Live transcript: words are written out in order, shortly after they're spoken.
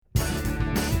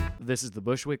This is the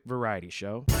Bushwick Variety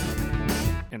Show,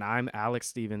 and I'm Alex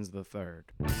Stevens III.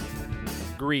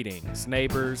 Greetings,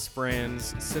 neighbors,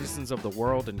 friends, citizens of the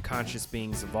world, and conscious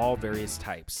beings of all various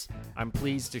types. I'm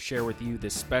pleased to share with you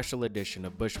this special edition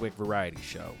of Bushwick Variety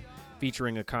Show,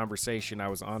 featuring a conversation I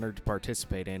was honored to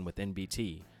participate in with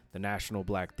NBT, the National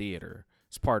Black Theater,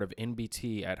 as part of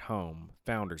NBT at Home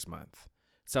Founders Month,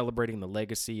 celebrating the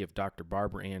legacy of Dr.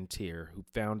 Barbara Ann Teer, who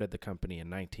founded the company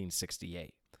in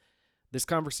 1968. This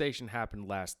conversation happened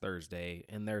last Thursday,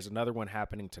 and there's another one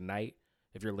happening tonight,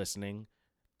 if you're listening.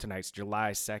 Tonight's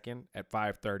July 2nd at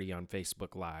 5:30 on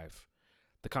Facebook Live.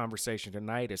 The conversation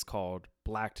tonight is called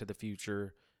Black to the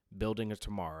Future, Building a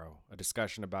Tomorrow, a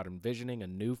discussion about envisioning a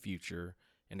new future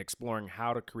and exploring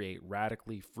how to create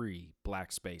radically free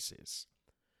Black spaces.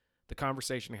 The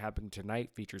conversation happening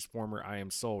tonight features former I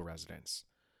Am Soul residents.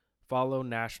 Follow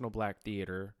National Black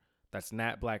Theater, that's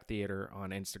Nat Black Theater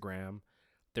on Instagram,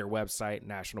 their website,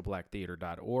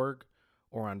 nationalblacktheater.org,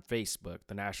 or on Facebook,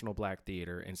 the National Black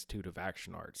Theater Institute of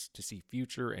Action Arts, to see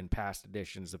future and past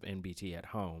editions of NBT at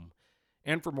Home,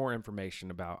 and for more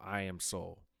information about I Am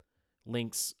Soul.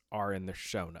 Links are in the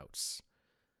show notes.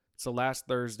 So last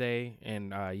Thursday, and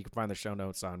you can find the show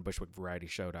notes on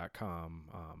bushwickvarietyshow.com,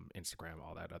 Instagram,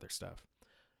 all that other stuff.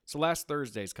 So last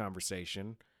Thursday's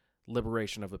conversation,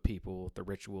 Liberation of a People, the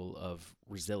Ritual of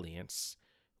Resilience,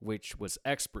 which was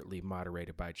expertly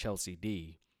moderated by Chelsea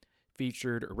D.,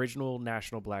 featured original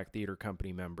National Black Theater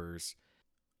Company members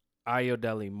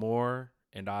Ayodele Moore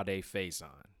and Ade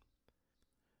Faison,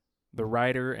 the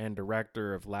writer and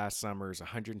director of last summer's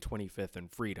 125th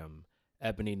and Freedom,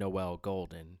 Ebony Noel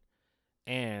Golden,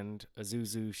 and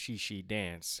Azuzu Shishi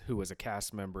Dance, who was a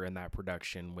cast member in that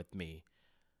production with me.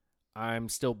 I'm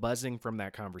still buzzing from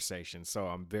that conversation, so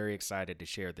I'm very excited to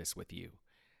share this with you.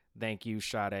 Thank you,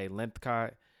 Sade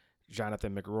Linthcott,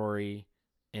 Jonathan McRory,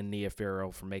 and Nia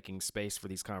Farrell for making space for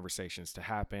these conversations to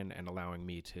happen and allowing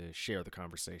me to share the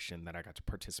conversation that I got to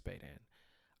participate in.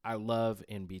 I love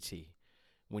NBT.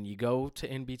 When you go to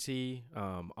NBT,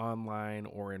 online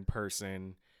or in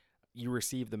person, you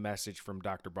receive the message from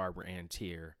Dr. Barbara Ann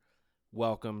Teer,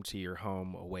 welcome to your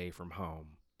home away from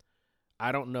home.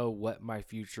 I don't know what my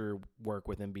future work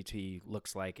with NBT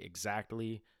looks like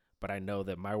exactly, but I know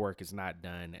that my work is not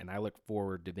done, and I look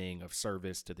forward to being of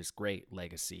service to this great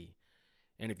legacy.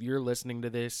 And if you're listening to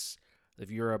this,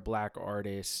 if you're a Black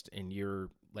artist and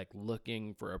you're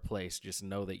looking for a place, just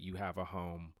know that you have a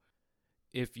home.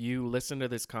 If you listen to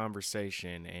this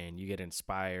conversation and you get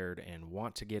inspired and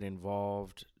want to get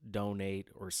involved, donate,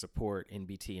 or support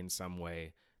NBT in some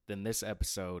way, then this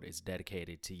episode is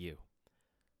dedicated to you.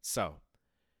 So,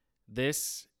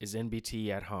 this is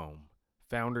NBT at Home,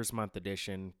 Founders Month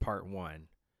Edition, Part 1,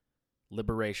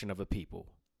 Liberation of a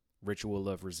People, Ritual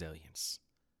of Resilience.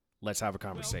 Let's have a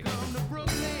conversation.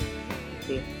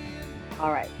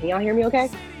 All right. Can y'all hear me okay?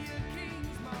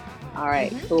 All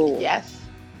right. Cool. Yes.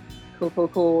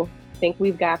 Cool. Think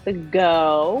we've got the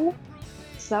go.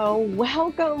 So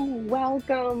welcome,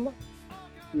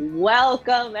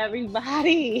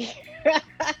 everybody.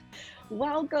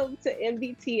 Welcome to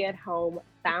NBT at Home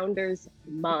Founders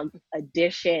Month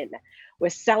Edition. We're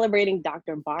celebrating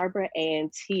Dr. Barbara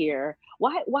Ann Teer.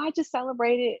 Why just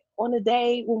celebrate it on a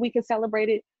day when we can celebrate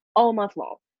it all month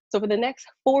long? So for the next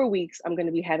 4 weeks, I'm going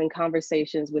to be having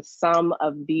conversations with some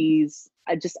of these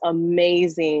just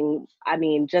amazing,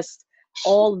 just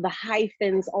all of the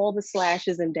hyphens, all the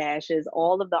slashes and dashes,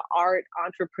 all of the art,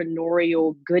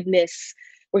 entrepreneurial goodness.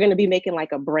 We're going to be making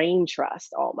like a brain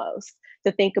trust almost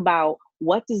to think about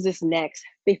what does this next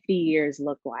 50 years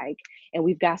look like? And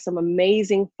we've got some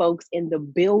amazing folks in the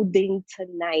building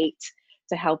tonight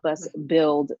to help us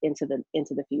build into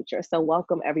the future. So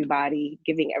welcome everybody,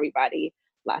 sending everybody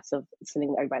lots of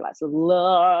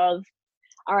love.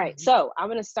 All right, so I'm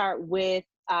gonna start with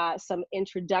some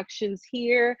introductions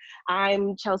here.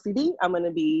 I'm Chelsea D. I'm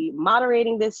gonna be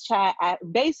moderating this chat.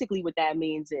 Basically what that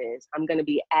means is I'm gonna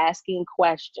be asking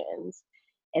questions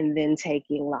and then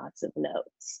taking lots of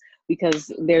notes,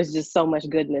 because there's just so much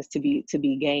goodness to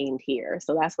be gained here.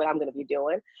 So that's what I'm going to be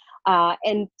doing. I'm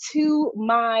going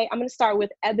to start with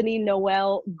Ebony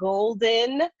Noel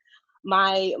Golden,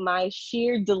 my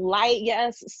sheer delight.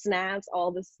 Yes, snaps,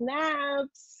 all the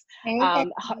snaps.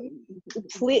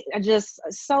 Just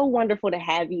so wonderful to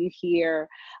have you here.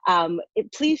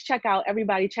 Please check out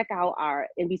our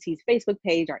NBT's Facebook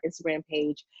page, our Instagram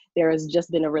page. There has just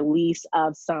been a release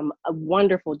of some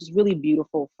wonderful, just really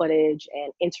beautiful footage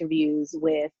and interviews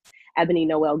with Ebony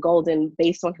Noel Golden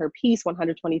based on her piece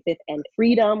 125th and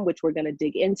Freedom, which we're going to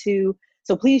dig into.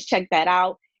 So please check that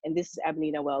out. And this is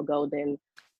Ebony Noel Golden.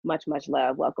 Much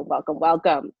love.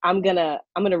 Welcome. I'm gonna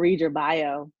read your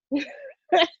bio.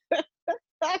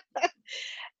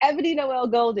 Ebony Noel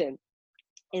Golden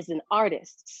is an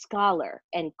artist, scholar,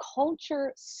 and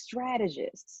culture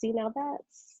strategist. See, now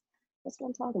that's what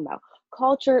I'm talking about.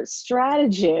 Culture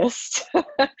strategist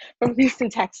from Houston,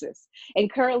 Texas,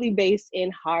 and currently based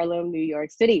in Harlem, New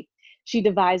York City. She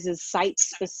devises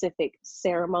site-specific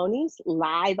ceremonies,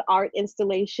 live art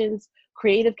installations,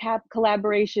 creative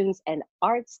collaborations, and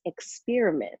arts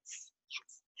experiments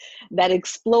that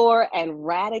explore and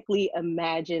radically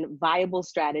imagine viable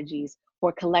strategies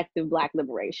for collective Black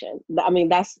liberation.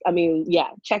 Yeah,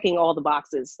 checking all the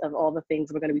boxes of all the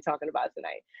things we're going to be talking about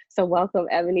tonight. So welcome,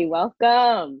 Ebony,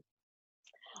 welcome.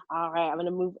 All right, I'm going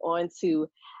to move on to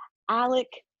Alec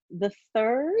the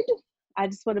Third. I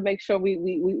just want to make sure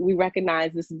we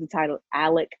recognize this is the title,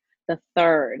 Alec the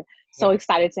Third. So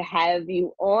excited to have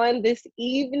you on this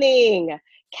evening.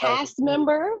 Cast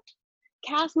member,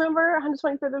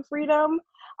 125th and Freedom,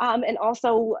 and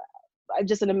also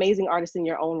just an amazing artist in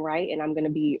your own right. And I'm going to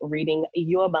be reading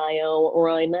your bio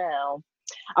right now.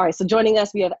 All right, so joining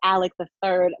us, we have Alec the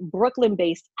Third,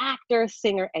 Brooklyn-based actor,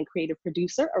 singer, and creative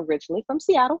producer, originally from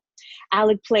Seattle.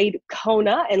 Alec played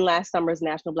Kona in last summer's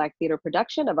National Black Theater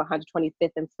production of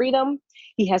 125th and Freedom.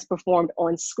 He has performed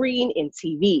on screen, in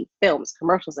TV, films,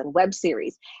 commercials, and web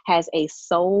series, has a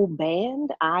soul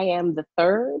band, I Am the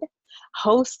Third,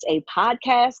 hosts a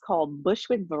podcast called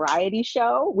Bushwick Variety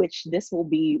Show, which this will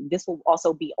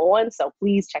also be on, so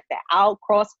please check that out.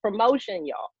 Cross promotion,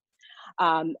 y'all.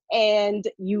 And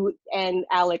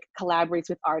Alec collaborates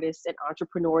with artists and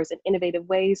entrepreneurs in innovative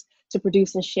ways to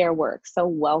produce and share work. So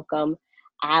welcome,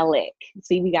 Alec.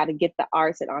 See, we got to get the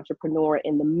arts and entrepreneur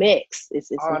in the mix. It's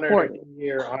important. To be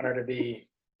here, honor to be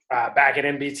back at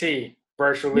NBT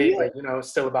virtually, but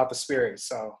still about the spirit.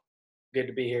 So good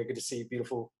to be here. Good to see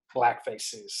beautiful Black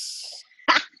faces.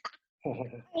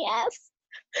 Yes.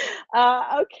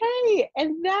 Okay,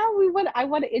 and now I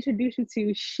want to introduce you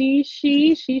to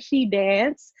She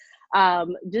Dance.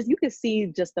 Just you can see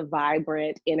just the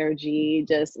vibrant energy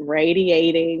just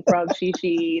radiating from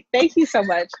She. Thank you so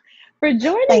much for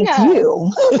joining us. Thank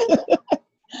you.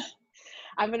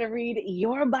 I'm gonna read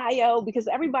your bio because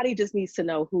everybody just needs to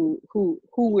know who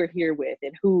we're here with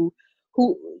and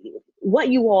what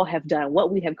you all have done,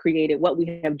 what we have created, what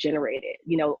we have generated.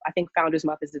 I think Founders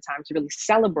Month is the time to really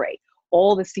celebrate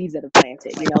all the seeds that are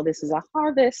planted. This is a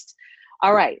harvest.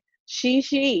 All right.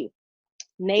 She,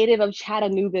 native of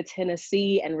Chattanooga,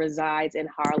 Tennessee, and resides in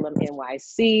Harlem,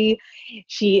 NYC.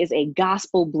 She is a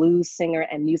gospel blues singer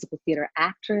and musical theater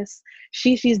actress.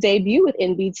 She's debut with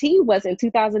NBT was in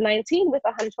 2019 with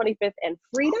 125th and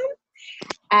Freedom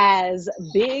as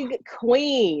Big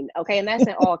Queen. Okay, and that's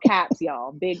in all caps,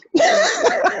 y'all. Big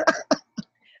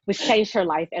which changed her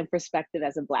life and perspective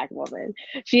as a Black woman.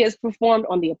 She has performed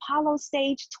on the Apollo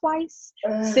stage twice,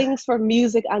 sings for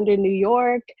Music Under New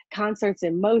York, Concerts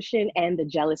in Motion, and the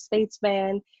Jealous Fates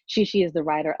Band. She is the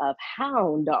writer of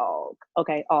Hound Dog,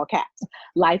 okay, all caps,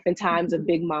 Life and Times of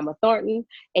Big Mama Thornton,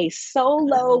 a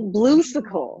solo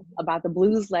bluesicle about the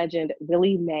blues legend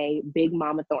Willie Mae Big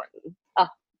Mama Thornton.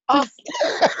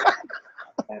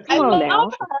 Come on now.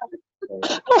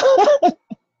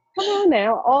 Come on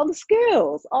now, all the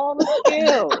skills.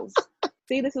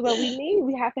 See, this is what we need.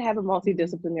 We have to have a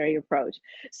multidisciplinary approach.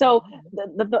 So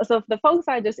the folks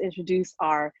I just introduced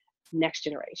are next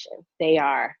generation. They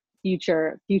are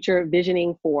future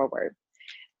visioning forward.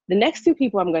 The next two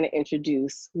people I'm going to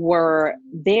introduce were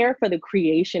there for the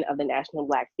creation of the National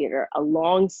Black Theater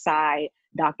alongside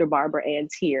Dr. Barbara Ann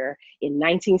Teer in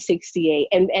 1968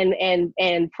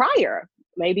 and prior,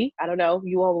 maybe, I don't know,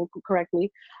 you all will correct me.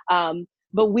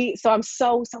 So I'm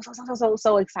so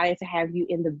excited to have you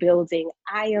in the building.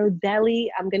 Ayodele,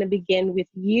 I'm going to begin with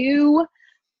you.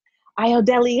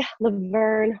 Ayodele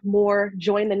Laverne Moore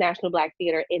joined the National Black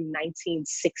Theater in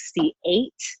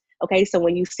 1968. Okay, so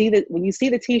when you see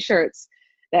the T-shirts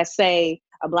that say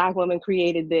a Black woman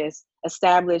created this,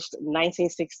 established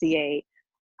 1968,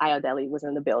 Ayodele was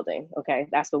in the building. Okay,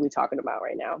 that's what we're talking about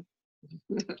right now.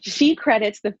 She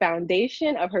credits the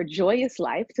foundation of her joyous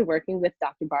life to working with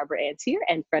Dr. Barbara Ann Teer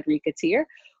and Frederica Teer,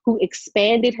 who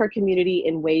expanded her community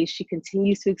in ways she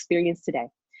continues to experience today.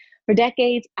 For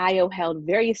decades, Ayo held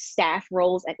various staff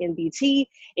roles at NBT,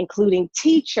 including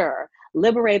teacher,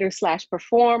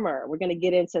 liberator/performer. We're going to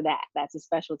get into that. That's a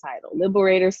special title.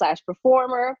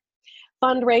 Liberator/performer,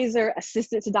 fundraiser,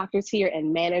 assistant to Dr. Teer,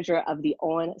 and manager of the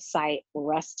on-site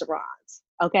restaurant.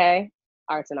 Okay?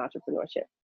 Arts and entrepreneurship.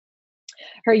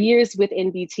 Her years with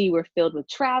NBT were filled with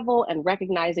travel and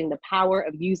recognizing the power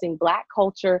of using Black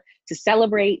culture to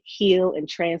celebrate, heal, and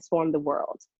transform the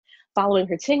world. Following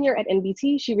her tenure at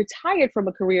NBT, she retired from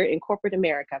a career in corporate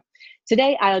America.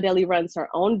 Today, Ayodele runs her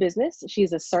own business.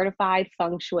 She's a certified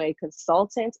feng shui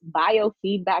consultant,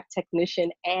 biofeedback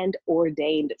technician, and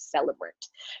ordained celebrant.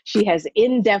 She has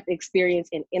in-depth experience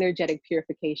in energetic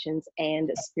purifications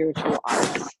and spiritual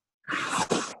arts.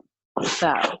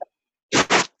 So,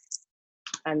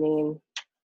 I mean,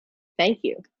 thank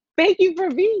you. Thank you for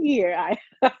being here.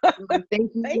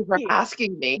 Thank you for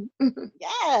asking me.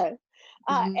 Yeah.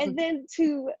 And then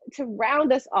to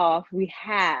round us off, we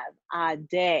have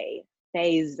Ade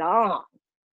Faison,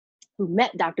 who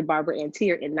met Dr. Barbara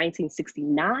Antier in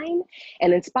 1969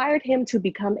 and inspired him to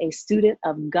become a student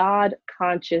of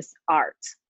God-conscious art.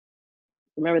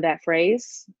 Remember that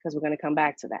phrase? Because we're going to come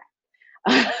back to that.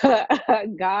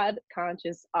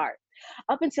 God-conscious art.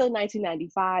 Up until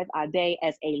 1995, Ade,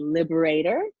 as a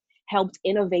liberator, helped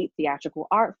innovate theatrical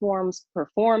art forms,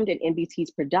 performed in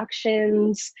NBT's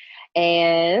productions,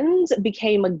 and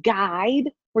became a guide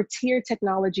for Tier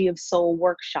Technology of Soul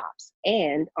workshops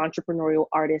and Entrepreneurial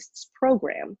Artists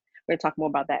Program. We're going to talk more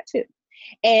about that too.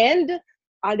 And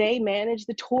Ade managed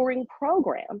the touring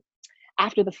program.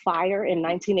 After the fire in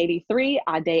 1983,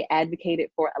 Ade advocated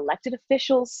for elected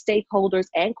officials, stakeholders,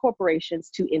 and corporations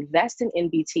to invest in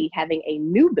NBT having a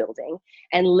new building,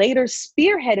 and later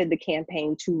spearheaded the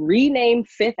campaign to rename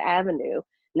Fifth Avenue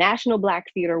National Black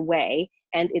Theater Way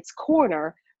and its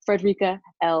corner Frederica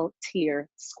L. Tier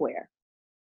Square.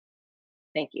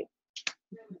 Thank you.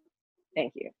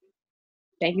 Thank you.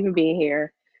 Thank you for being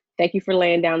here. Thank you for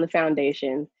laying down the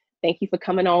foundation. Thank you for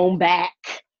coming on back,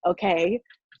 okay?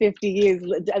 50 years,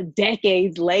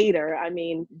 decades later. I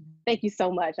mean, thank you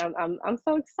so much. I'm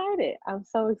so excited. I'm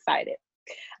so excited.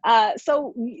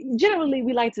 So generally,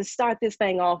 we like to start this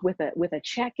thing off with a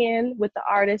check-in with the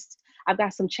artist. I've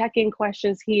got some check-in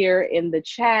questions here in the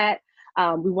chat.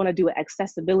 We want to do an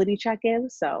accessibility check-in.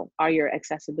 So, are your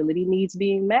accessibility needs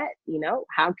being met? You know,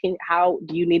 how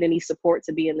do you need any support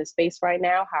to be in this space right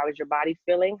now? How is your body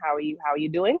feeling? How are you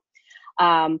doing?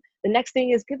 The next thing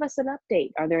is give us an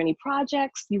update. Are there any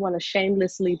projects you want to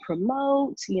shamelessly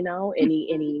promote? You know,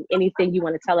 anything you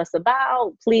want to tell us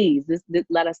about? Please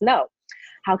let us know.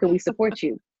 How can we support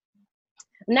you?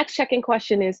 Next check-in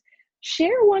question is,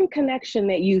 share one connection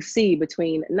that you see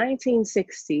between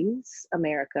 1960s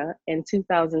America and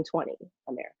 2020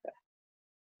 America.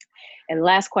 And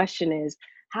last question is,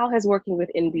 how has working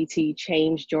with NBT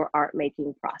changed your art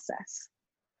making process?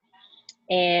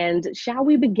 And shall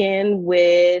we begin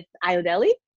with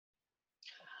Ayodele?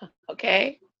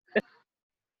 Okay.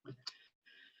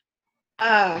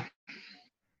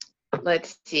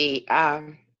 Let's see.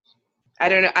 I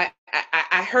don't know. I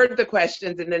heard the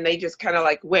questions and then they just kind of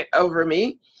like went over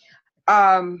me.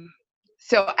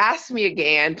 So ask me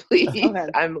again, please. Okay.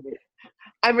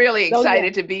 I'm really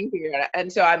excited to be here,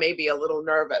 and so I may be a little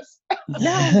nervous.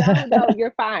 No,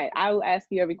 you're fine. I will ask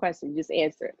you every question. Just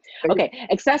answer it. Okay,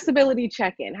 accessibility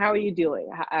check-in. How are you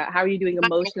doing? How are you doing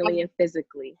emotionally and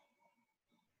physically?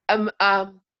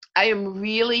 I am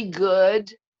really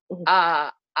good.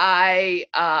 I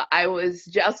was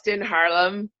just in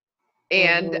Harlem,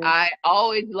 and I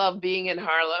always love being in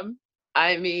Harlem.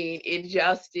 I mean, it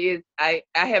just is. I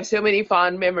have so many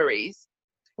fond memories.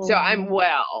 So I'm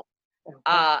well.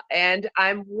 And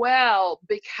I'm well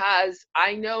because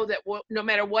I know that no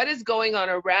matter what is going on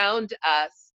around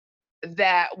us,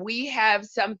 that we have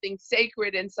something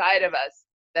sacred inside of us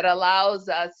that allows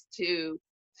us to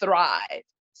thrive.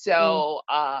 So,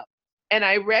 and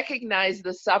I recognize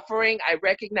the suffering, I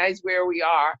recognize where we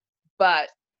are, but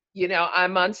you know,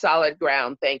 I'm on solid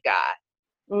ground, thank God.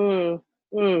 And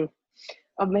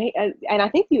I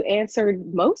think you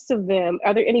answered most of them.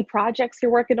 Are there any projects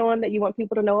you're working on that you want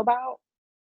people to know about?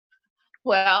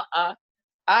 Well,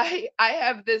 I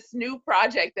have this new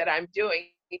project that I'm doing.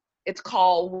 It's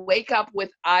called Wake Up with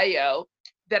Ayo,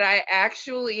 that I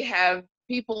actually have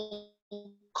people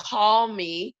call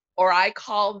me or I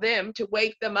call them to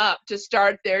wake them up to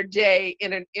start their day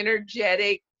in an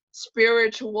energetic,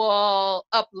 spiritual,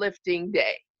 uplifting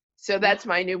day. So that's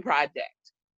my new project.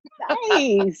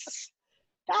 Nice.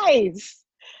 Nice.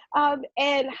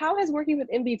 And how has working with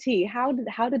NBT, how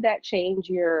did that change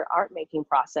your art making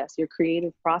process, your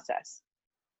creative process?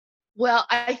 Well,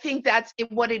 I think that's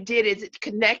what it did is it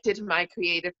connected my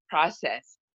creative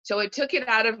process. So it took it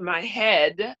out of my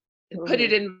head and put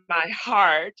it in my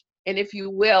heart, and if you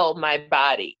will, my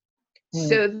body.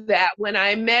 So that when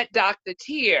I met Dr.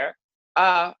 Tier,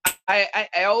 I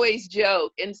always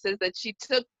joke and says that she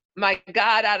took my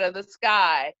God out of the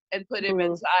sky and put him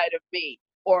inside of me,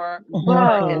 or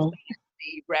her inside of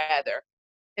me, rather.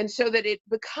 And so that it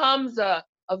becomes a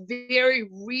very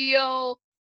real,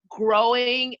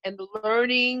 growing and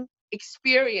learning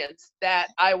experience that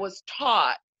I was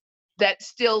taught that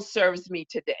still serves me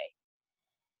today.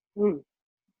 Mm.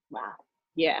 Wow.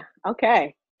 Yeah.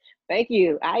 Okay. Thank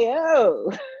you.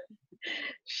 Io.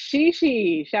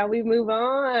 Shishi, shall we move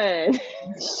on?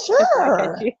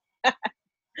 Sure.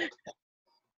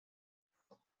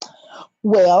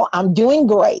 Well, I'm doing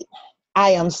great.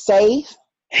 I am safe,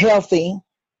 healthy,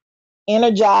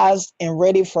 energized, and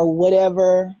ready for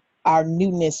whatever our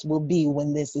newness will be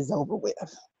when this is over with.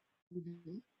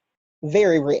 Mm-hmm.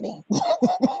 Very ready.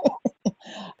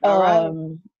 All right.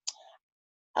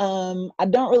 I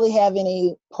don't really have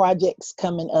any projects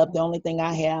coming up. The only thing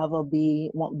I have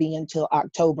won't be until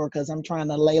October because I'm trying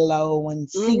to lay low and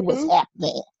see what's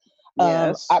happening.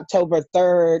 Yes. October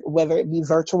 3rd, whether it be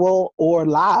virtual or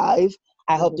live,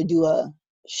 I hope to do a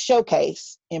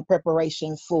showcase in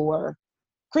preparation for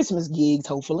Christmas gigs,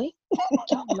 hopefully.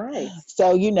 Oh, nice.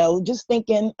 So, just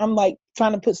thinking, I'm like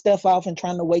trying to put stuff off and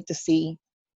trying to wait to see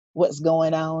what's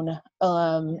going on.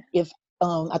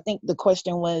 I think the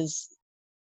question was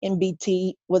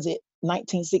NBT, was it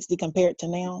 1960 compared to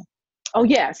now? Oh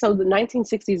yeah, so the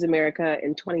 1960s America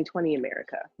and 2020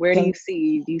 America. Where do you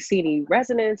see any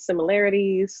resonance,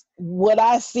 similarities? What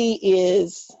I see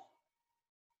is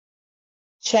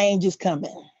change is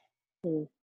coming.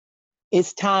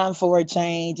 It's time for a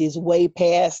change. It's way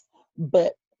past,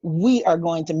 but we are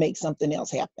going to make something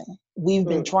else happen. We've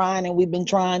been trying and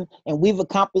we've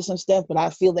accomplished some stuff, but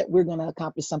I feel that we're going to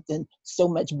accomplish something so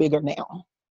much bigger now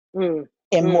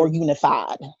and more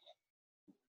unified.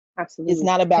 Absolutely. It's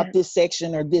not about this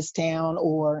section or this town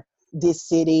or this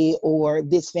city or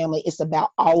this family. It's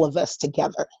about all of us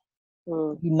together,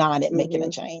 united, making a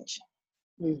change.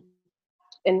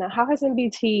 And how has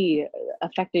NBT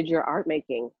affected your art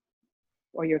making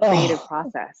or your creative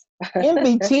process?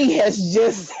 NBT has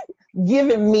just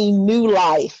given me new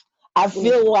life. I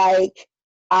feel like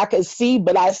I could see,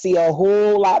 but I see a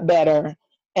whole lot better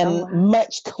and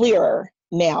much clearer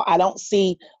now. I don't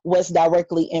see what's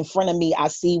directly in front of me. I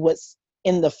see what's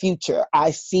in the future.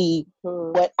 I see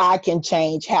what I can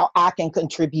change, how I can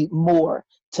contribute more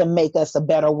to make us a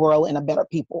better world and a better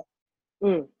people.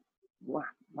 Wow,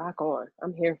 rock on.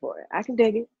 I'm here for it. I can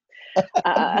dig it.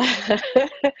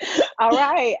 All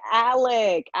right,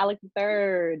 Alec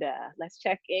III. Let's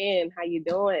check in. How you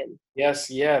doing? Yes.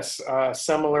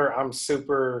 Similar. I'm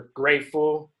super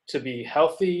grateful to be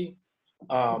healthy.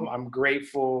 I'm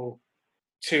grateful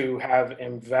to have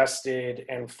invested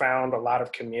and found a lot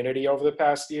of community over the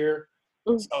past year,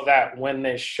 so that when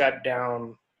this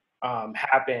shutdown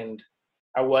happened,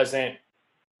 I didn't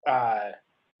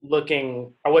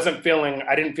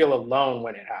feel alone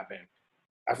when it happened.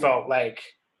 I felt like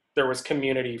there was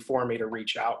community for me to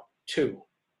reach out to.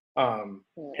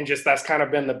 And just that's kind of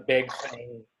been the big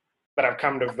thing that I've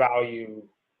come to value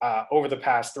over the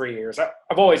past 3 years.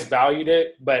 I've always valued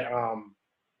it, but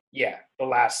the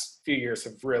last few years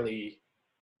have really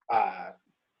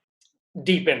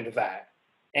deepened that.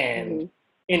 And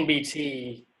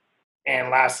NBT and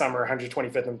last summer,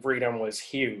 125th and Freedom was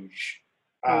huge.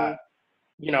 I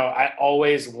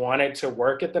always wanted to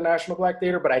work at the National Black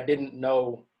Theater, but I didn't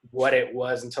know what it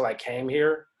was until I came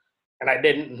here. And I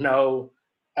didn't know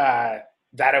that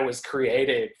it was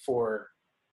created for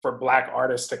Black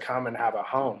artists to come and have a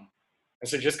home. And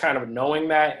so just kind of knowing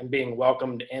that and being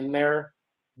welcomed in there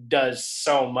does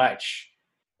so much.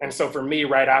 And so for me,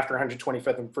 right after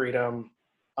 125th and Freedom,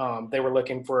 they were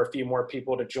looking for a few more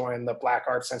people to join the Black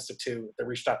Arts Institute. They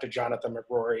reached out to Jonathan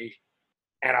McRory.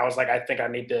 And I was like, I think I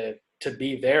need to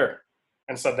be there.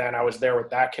 And so then I was there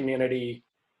with that community.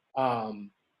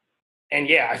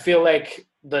 I feel like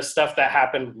the stuff that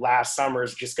happened last summer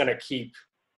is just going to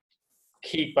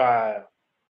keep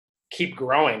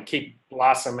growing, keep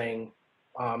blossoming.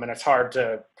 And it's hard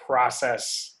to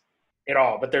process it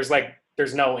all, but there's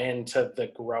no end to the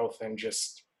growth and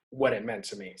just what it meant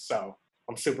to me. So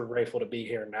I'm super grateful to be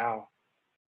here now.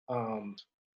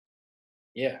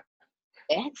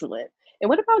 Excellent. And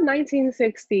what about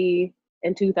 1960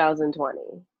 and 2020?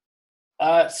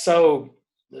 So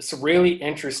it's really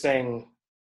interesting.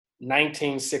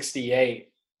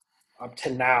 1968 up to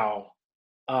now,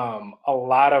 a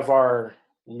lot of our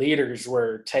leaders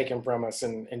were taken from us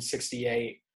in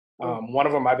 68. One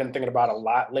of them I've been thinking about a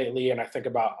lot lately, and I think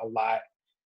about a lot,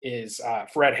 is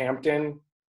Fred Hampton.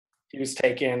 He was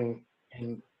taken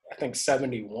in, I think,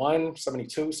 71,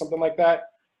 72, something like that.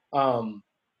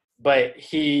 But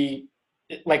he,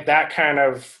 like, that kind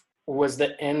of was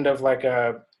the end of like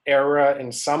a era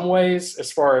in some ways,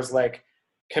 as far as like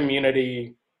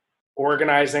community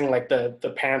organizing. Like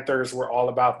the Panthers were all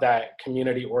about that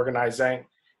community organizing.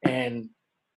 And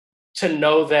to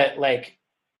know that like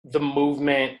the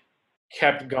movement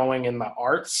kept going in the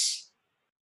arts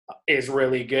is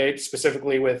really good,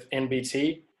 specifically with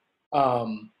NBT.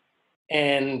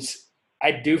 And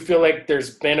I do feel like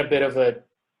there's been a bit of a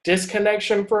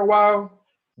disconnection for a while,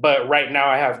 but right now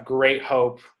I have great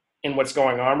hope in what's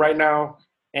going on right now,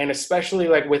 and especially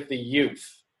like with the youth.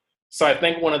 So I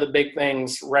think one of the big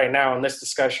things right now in this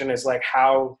discussion is like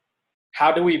how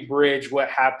do we bridge what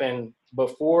happened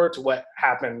before to what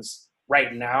happens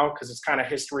right now, because it's kind of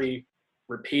history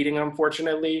repeating,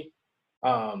 unfortunately.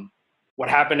 What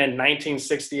happened in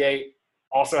 1968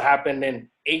 also happened in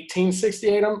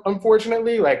 1868,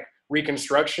 unfortunately, like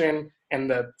Reconstruction and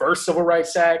the first Civil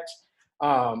Rights Act.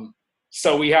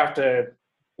 So we have to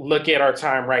look at our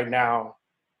time right now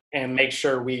and make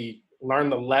sure we learn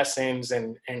the lessons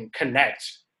and connect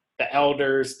the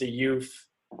elders, the youth,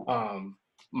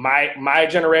 my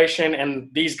generation, and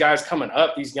these guys coming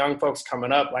up, these young folks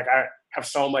coming up. Like, I have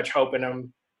so much hope in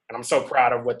them, and I'm so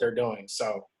proud of what they're doing.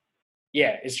 So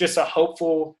yeah, it's just a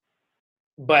hopeful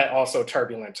but also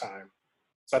turbulent time.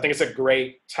 So I think it's a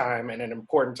great time and an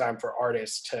important time for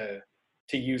artists to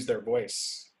use their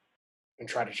voice and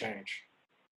try to change.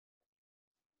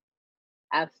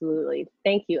 Absolutely.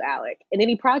 Thank you, Alec. And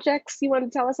any projects you want to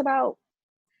tell us about?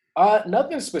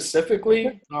 Nothing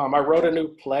specifically. I wrote a new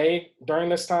play during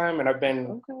this time, and I've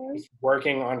been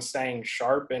working on staying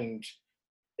sharp and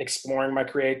exploring my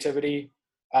creativity.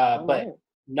 But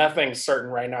nothing certain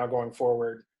right now going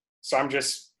forward. So I'm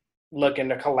just looking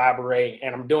to collaborate,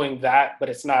 and I'm doing that, but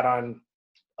it's not on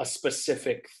a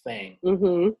specific thing.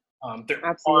 There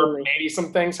are maybe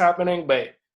some things happening,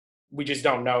 but we just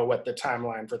don't know what the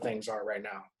timeline for things are right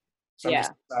now. So I'm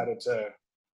just excited to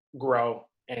grow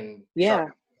and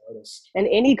sharpen the artist. And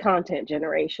any content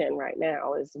generation right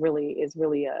now is really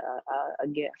a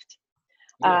gift.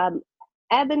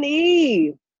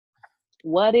 Ebony,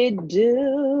 what it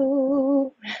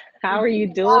do? How are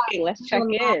you doing? Let's check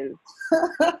in.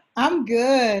 I'm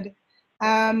good.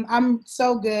 I'm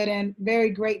so good and very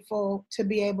grateful to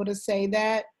be able to say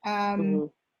that.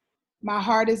 My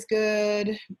heart is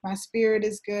good. My spirit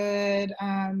is good.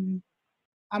 I'm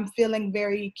feeling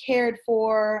very cared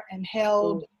for and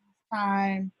held this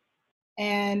time.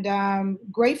 And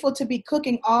grateful to be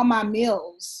cooking all my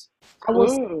meals.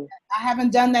 I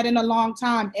haven't done that in a long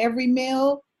time. Every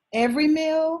meal.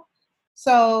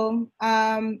 So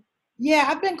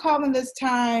I've been calling this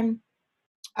time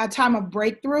a time of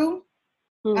breakthrough.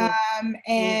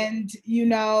 And you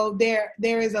know, there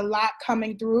is a lot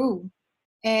coming through.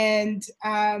 And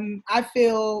I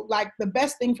feel like the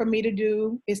best thing for me to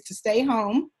do is to stay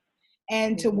home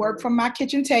and to work from my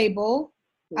kitchen table,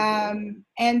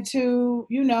 and to,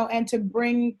 you know, and to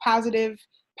bring positive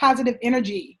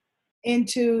energy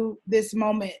into this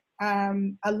moment.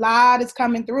 A lot is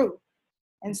coming through.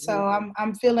 And so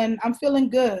I'm feeling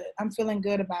good. I'm feeling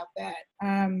good about that.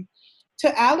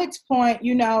 To Alec's point,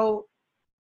 you know,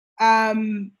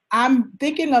 I'm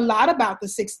thinking a lot about the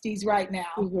 60s right now.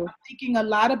 I'm thinking a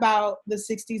lot about the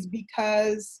 60s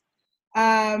because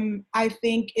I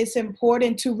think it's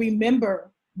important to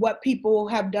remember what people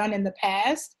have done in the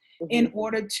past in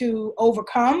order to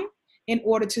overcome, in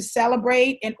order to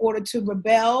celebrate, in order to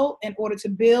rebel, in order to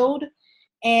build.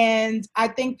 And I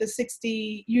think the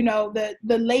 60s, you know,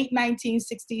 the late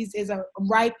 1960s is a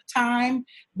ripe time.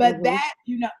 But that,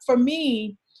 you know, for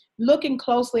me, looking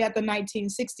closely at the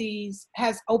 1960s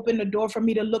has opened the door for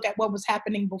me to look at what was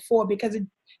happening before, because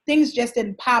things just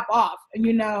didn't pop off. And,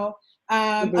 you know,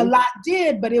 a lot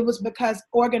did, but it was because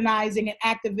organizing and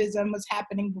activism was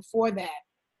happening before that.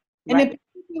 And in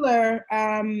particular,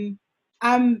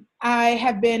 I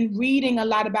have been reading a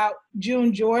lot about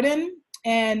June Jordan,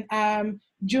 and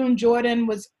June Jordan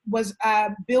was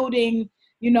building,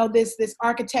 you know, this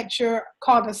architecture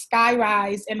called a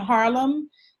skyrise in Harlem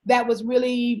that was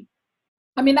really,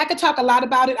 I mean, I could talk a lot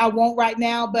about it. I won't right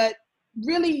now, but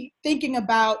really thinking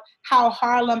about how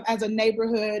Harlem as a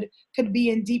neighborhood could be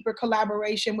in deeper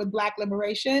collaboration with Black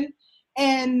liberation.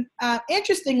 And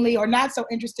interestingly, or not so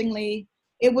interestingly,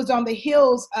 it was on the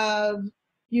heels of,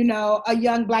 you know, a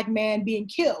young Black man being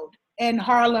killed, and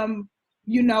Harlem,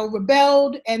 you know,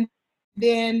 rebelled. And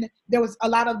then there was a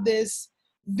lot of this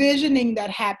visioning that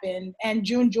happened, and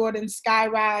June Jordan's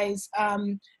skyrise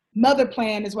mother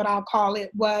plan is what I'll call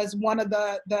it, was one of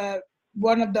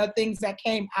the things that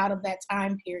came out of that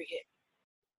time period.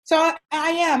 So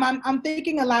I'm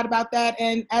thinking a lot about that.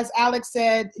 And as Alex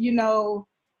said, you know,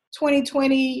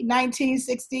 2020,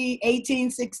 1960,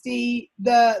 1860,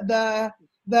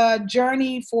 the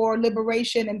journey for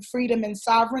liberation and freedom and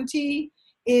sovereignty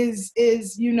is,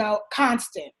 you know,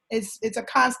 constant. It's a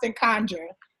constant conjure.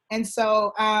 And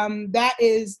so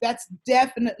that's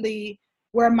definitely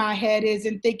where my head is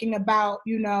in thinking about,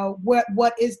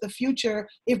 what is the future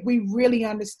if we really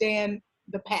understand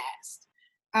the past.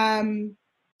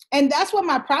 And that's what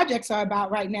my projects are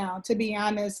about right now, to be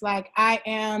honest. Like I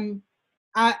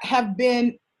have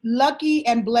been lucky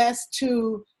and blessed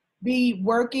to be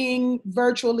working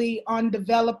virtually on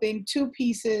developing 2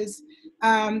 pieces.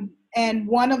 And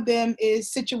one of them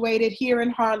is situated here in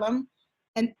Harlem,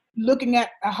 and looking at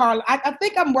Harlem. I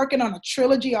think I'm working on a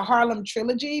Harlem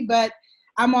trilogy, but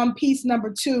I'm on piece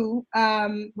number 2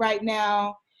 right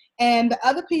now. And the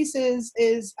other piece is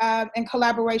in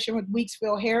collaboration with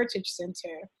Weeksville Heritage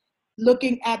Center,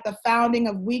 looking at the founding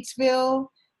of Weeksville,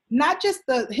 not just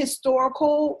the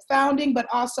historical founding, but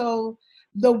also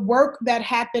the work that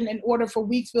happened in order for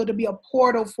Weeksville to be a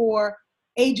portal for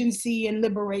agency and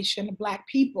liberation of Black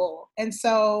people. And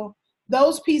so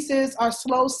those pieces are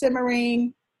slow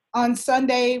simmering. On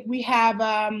Sunday, we have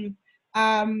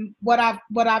what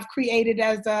I've created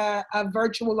as a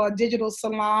virtual or digital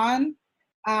salon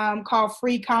called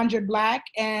Free Conjured Black,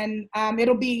 and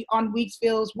it'll be on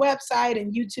Weeksville's website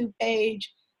and YouTube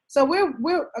page. So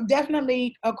we're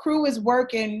definitely, a crew is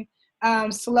working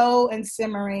slow and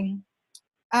simmering.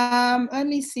 Let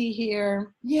me see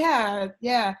here. Yeah.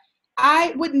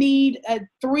 I would need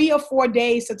 3 or 4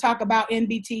 days to talk about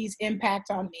NBT's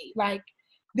impact on me. Like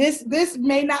this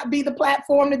may not be the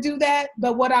platform to do that,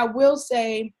 but what I will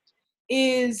say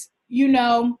is,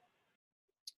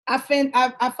 I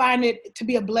find it to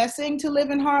be a blessing to live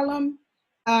in Harlem.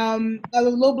 A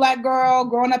little Black girl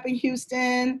growing up in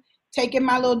Houston, taking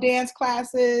my little dance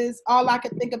classes. All I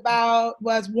could think about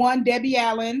was one, Debbie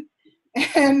Allen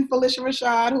and Phylicia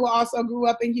Rashad, who also grew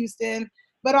up in Houston.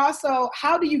 But also,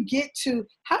 how do you get to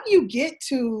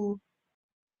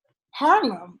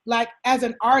Harlem, like as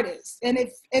an artist? And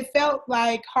it felt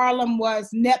like Harlem was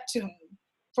Neptune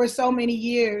for so many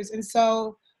years. And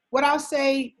so what I'll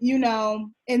say,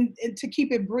 and to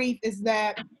keep it brief, is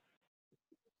that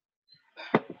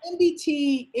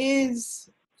NBT is,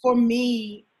 for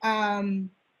me,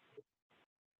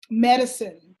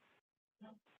 medicine.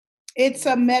 It's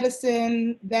a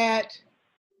medicine that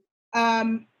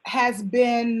has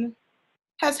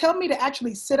helped me to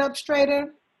actually sit up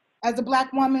straighter as a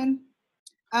Black woman,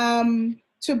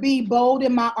 to be bold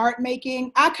in my art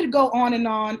making. I could go on and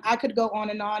on.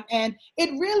 And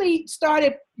it really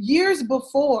started years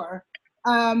before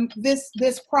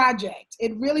this project.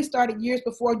 It really started years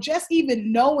before, just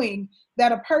even knowing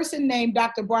that a person named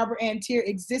Dr. Barbara Ann Teer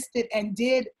existed and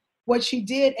did what she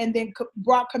did, and then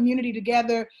brought community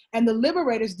together, and the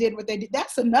liberators did what they did.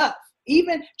 That's enough.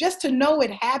 Even just to know it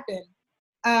happened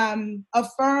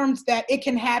affirms that it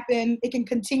can happen, it can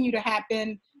continue to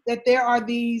happen, that there are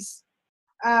these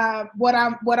what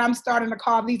I'm starting to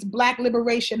call these Black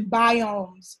liberation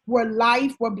biomes, where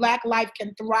Black life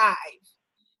can thrive,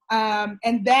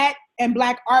 and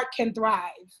Black art can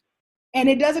thrive. And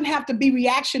it doesn't have to be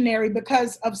reactionary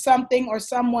because of something or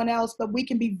someone else, but we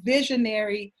can be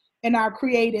visionary in our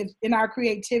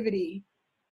creativity,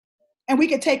 and we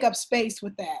can take up space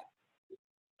with that.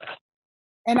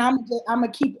 And I'm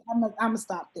gonna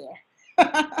stop there.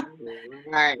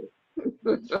 Right.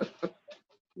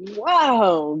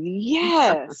 Wow.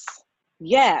 Yes.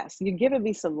 You're giving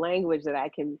me some language that I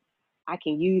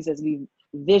can use as we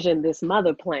vision this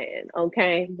mother plan.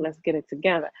 Okay, let's get it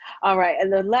together. All right.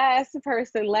 And the last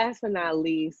but not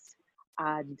least,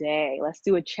 Day. Let's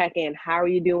do a check-in. How are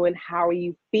you doing? How are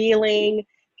you feeling?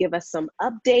 Give us some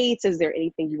updates. Is there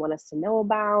anything you want us to know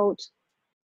about?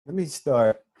 Let me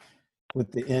start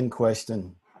with the end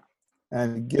question,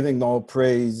 and giving all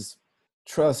praise,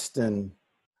 trust, and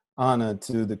honor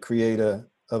to the creator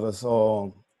of us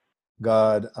all,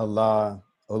 God, Allah,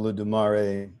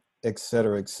 Olodumare,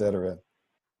 etc., etc.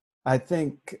 I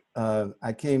think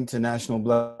I came to National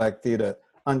Black Theater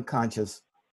unconscious.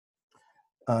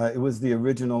 It was the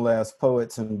original Last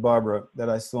Poets and Barbara that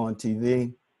I saw on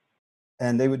TV.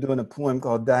 And they were doing a poem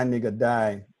called Die Nigga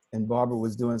Die. And Barbara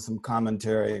was doing some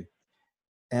commentary.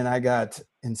 And I got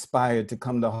inspired to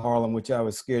come to Harlem, which I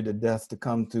was scared to death to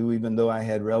come to, even though I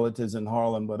had relatives in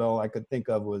Harlem. But all I could think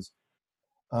of was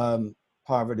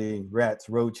poverty, rats,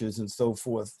 roaches, and so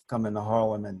forth coming to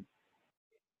Harlem. And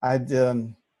I'd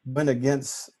went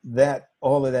against that,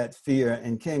 all of that fear,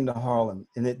 and came to Harlem,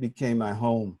 and it became my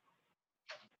home.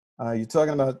 You're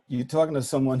talking to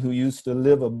someone who used to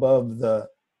live above the,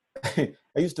 I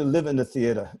used to live in the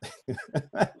theater,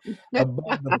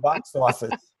 above the box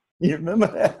office. You remember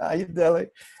that? How you Deli?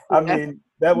 I mean,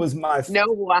 that was my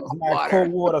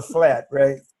cold water flat,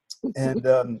 right? And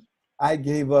I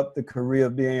gave up the career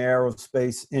of being an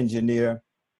aerospace engineer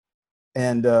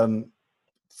And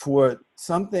for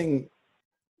something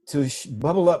to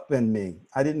bubble up in me,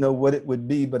 I didn't know what it would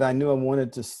be, but I knew I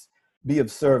wanted to be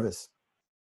of service.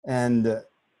 And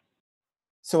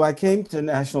so I came to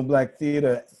National Black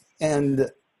Theater, and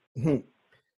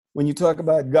when you talk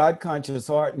about God-conscious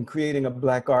art and creating a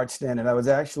Black art standard, I was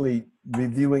actually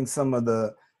reviewing some of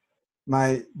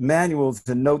my manuals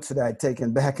and notes that I'd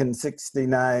taken back in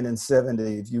 69 and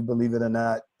 70, if you believe it or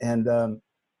not. And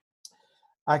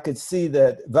I could see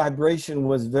that vibration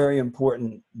was very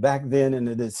important back then, and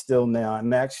it is still now.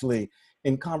 I'm actually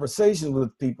in conversation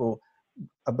with people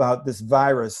about this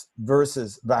virus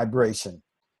versus vibration.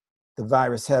 The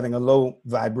virus having a low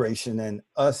vibration and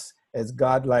us as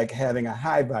godlike having a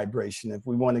high vibration. If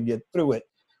we want to get through it,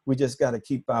 we just got to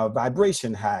keep our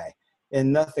vibration high,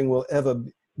 and nothing will ever,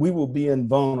 we will be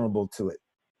invulnerable to it.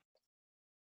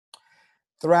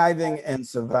 Thriving and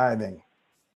surviving.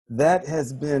 That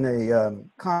has been a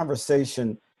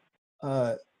conversation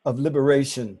of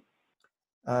liberation.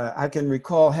 I can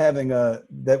recall having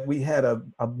that we had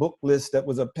a book list that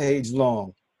was a page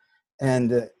long.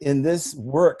 And in this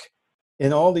work,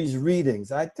 in all these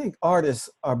readings, I think artists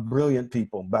are brilliant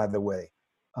people, by the way.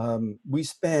 We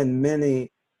span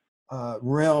many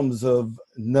realms of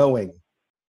knowing.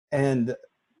 And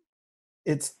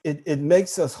it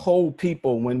makes us whole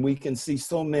people when we can see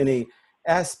so many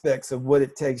aspects of what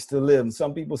it takes to live. And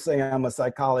some people say I'm a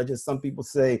psychologist. Some people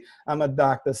say I'm a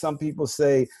doctor. Some people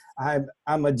say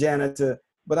I'm a janitor.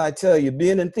 But I tell you,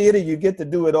 being in theater, you get to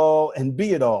do it all and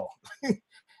be it all.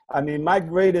 I mean, I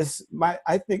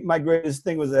think my greatest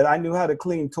thing was that I knew how to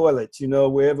clean toilets,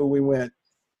 wherever we went.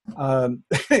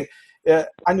 Yeah,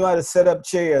 I knew how to set up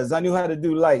chairs. I knew how to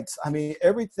do lights. I mean,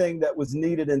 everything that was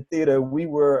needed in theater, we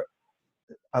were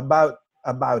about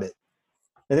it.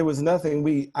 And there was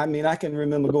nothing I can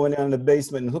remember going down in the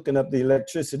basement and hooking up the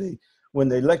electricity when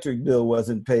the electric bill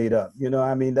wasn't paid up.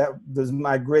 That was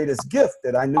my greatest gift,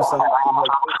 that I knew something about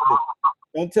electricity.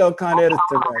 Don't tell Con Edison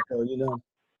that,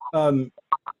 though,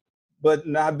 But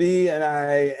Nabi and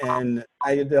I and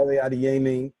Ayodele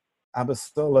Adeyemi,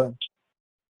 Abasola,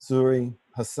 Zuri,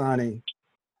 Hassani,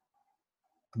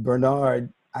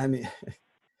 Bernard,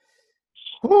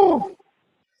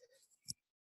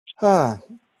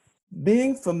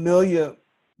 getting familiar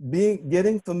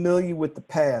with the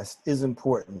past is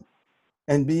important,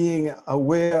 and being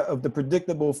aware of the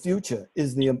predictable future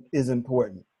is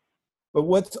important. But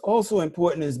what's also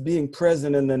important is being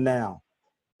present in the now.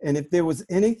 And if there was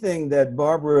anything that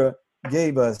Barbara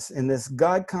gave us in this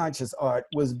God-conscious art,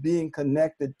 was being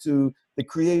connected to the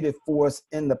creative force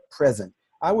in the present.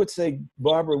 I would say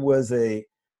Barbara was a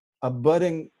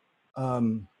budding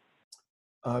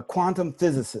quantum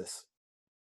physicist.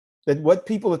 That what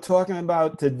people are talking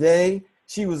about today,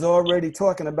 she was already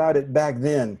talking about it back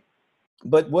then,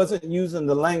 but wasn't using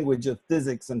the language of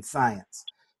physics and science.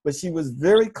 But she was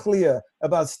very clear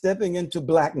about stepping into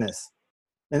Blackness,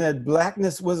 and that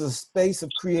Blackness was a space of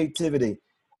creativity,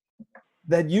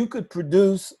 that you could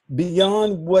produce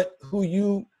beyond who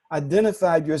you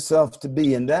identified yourself to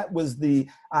be. And that was the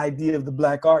idea of the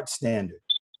Black art standard,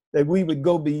 that we would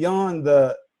go beyond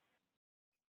the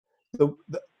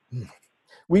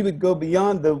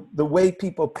way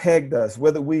people pegged us,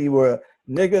 whether we were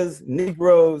niggers,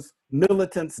 Negroes,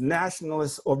 militants,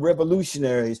 nationalists, or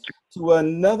revolutionaries, to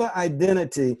another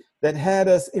identity that had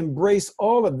us embrace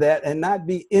all of that and not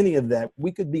be any of that.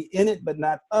 We could be in it, but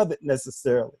not of it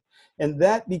necessarily. And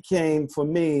that became, for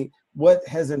me, what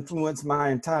has influenced my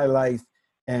entire life,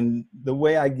 and the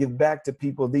way I give back to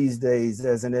people these days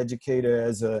as an educator,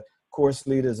 as a course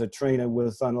leader, as a trainer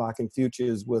with Unlocking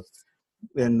Futures,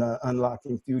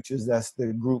 Unlocking Futures, that's the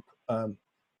group,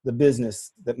 the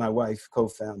business that my wife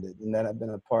co-founded and that I've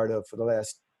been a part of for the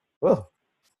last,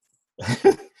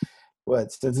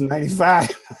 since 95.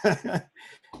 I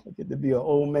get to be an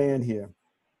old man here.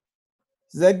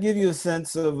 Does that give you a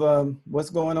sense of what's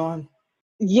going on?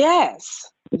 Yes,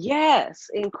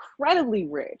 incredibly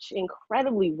rich. And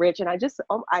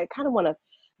I kind of want to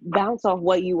build off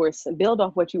what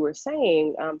you were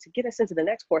saying to get us into the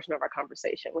next portion of our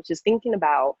conversation, which is thinking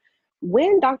about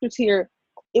when Dr. Tier.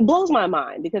 It blows my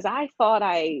mind, because I thought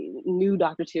I knew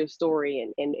Dr. Tier's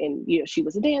story, and she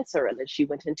was a dancer, and then she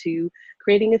went into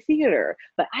creating a theater,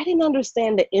 but I didn't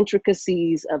understand the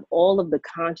intricacies of all of the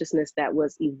consciousness that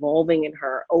was evolving in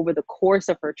her over the course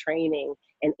of her training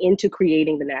and into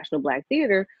creating the National Black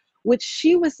Theater, which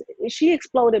she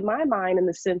exploded my mind in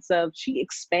the sense of, she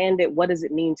expanded what does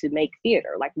it mean to make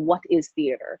theater, like what is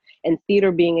theater, and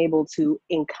theater being able to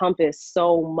encompass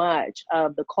so much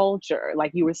of the culture.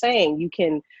 Like you were saying, you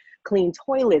can clean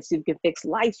toilets, you can fix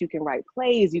lights, you can write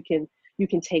plays, you can You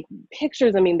can take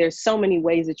pictures. I mean, there's so many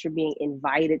ways that you're being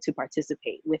invited to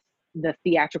participate with the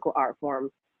theatrical art form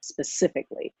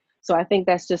specifically. So I think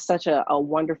that's just such a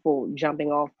wonderful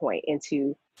jumping off point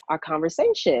into our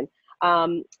conversation.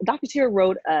 Dr. Tier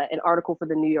wrote an article for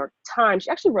the New York Times. She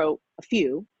actually wrote a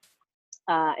few,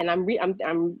 and I'm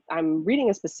reading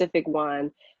a specific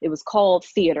one. It was called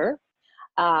Theater,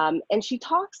 and she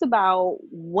talks about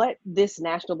what this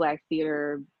National Black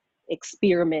Theater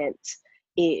experiment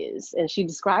is, and she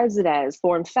describes it as,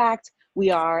 for in fact, we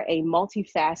are a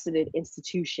multifaceted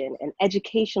institution, an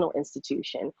educational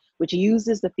institution, which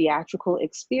uses the theatrical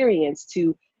experience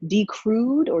to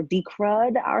decrude or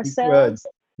decrud ourselves,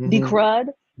 decrud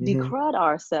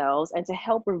ourselves, and to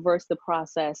help reverse the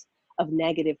process of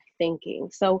negative thinking.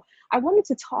 So I wanted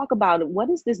to talk about what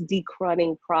is this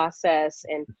decrudding process,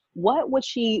 and what were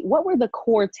the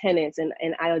core tenets, and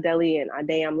Ayodele and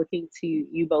Ade, I'm looking to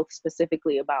you both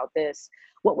specifically about this.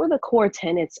 What were the core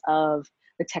tenets of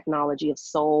the technology of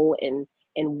soul and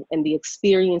the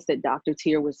experience that Dr.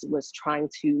 Tier was trying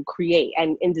to create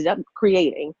and ended up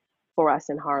creating for us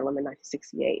in Harlem in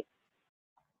 1968?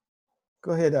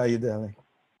 Go ahead, Ayodele.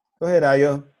 Go ahead,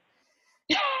 Ayo.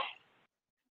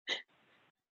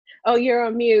 Oh, you're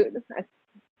on mute.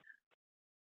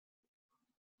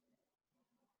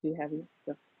 Do you have you?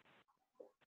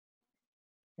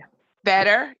 Yeah.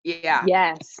 Better? Yeah.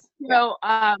 Yes. So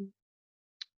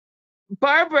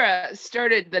Barbara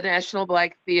started the National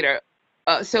Black Theater.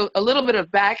 So a little bit of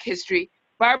back history.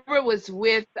 Barbara was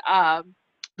with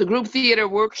the Group Theater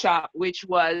Workshop, which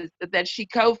was that she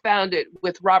co-founded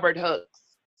with Robert Hooks.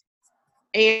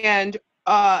 And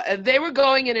they were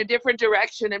going in a different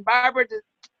direction. And Barbara,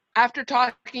 after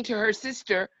talking to her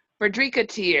sister, Frederica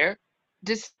Tier,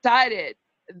 decided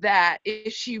that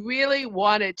if she really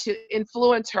wanted to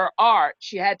influence her art,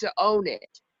 she had to own it.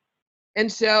 And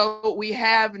so we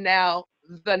have now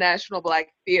the National Black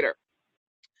Theater.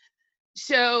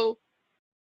 So,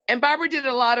 and Barbara did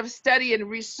a lot of study and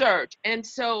research. And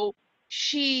so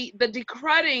the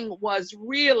decrudding was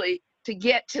really to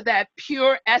get to that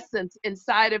pure essence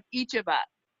inside of each of us.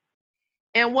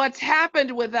 And what's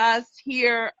happened with us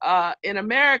here in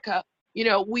America, you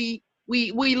know, we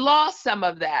lost some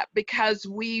of that because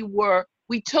we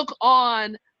took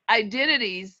on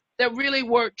identities that really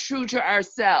weren't true to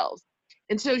ourselves.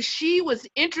 And so she was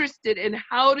interested in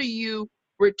how do you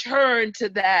return to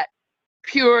that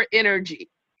pure energy.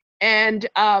 And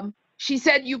she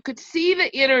said you could see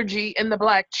the energy in the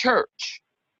Black church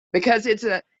because it's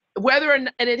and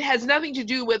it has nothing to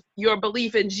do with your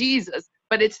belief in Jesus,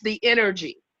 but it's the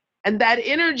energy. And that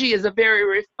energy is a very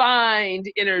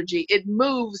refined energy. It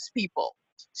moves people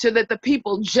so that the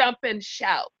people jump and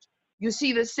shout. You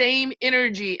see the same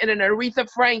energy in an Aretha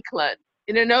Franklin,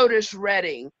 in an Otis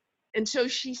Redding. And so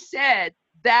she said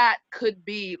that could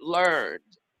be learned,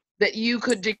 that you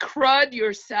could decrud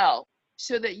yourself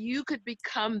so that you could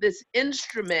become this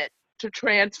instrument to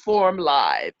transform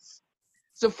lives.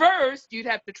 So first, you'd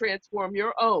have to transform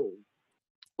your own,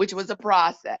 which was a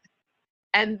process.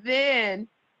 And then,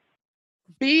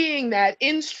 being that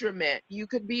instrument, you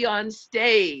could be on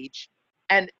stage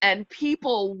and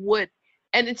people would,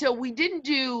 and until we didn't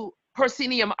do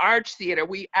proscenium arch theater,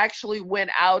 we actually went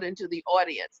out into the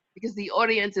audience because the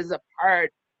audience is a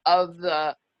part of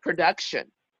the production,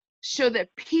 so that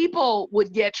people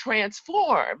would get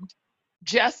transformed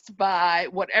just by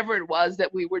whatever it was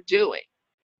that we were doing.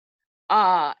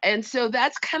 And so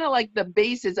that's kind of like the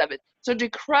basis of it. So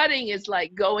decrudding is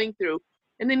like going through.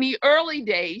 And in the early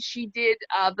days, she did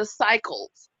the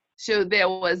cycles. So there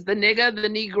was the nigger, the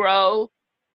Negro,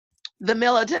 the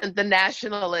militant, the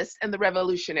nationalist, and the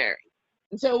revolutionary.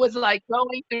 And so it was like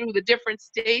going through the different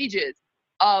stages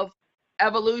of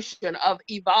evolution, of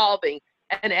evolving.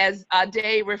 And as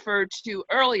Ade referred to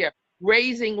earlier,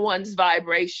 raising one's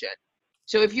vibration.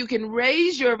 So if you can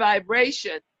raise your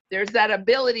vibration, there's that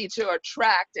ability to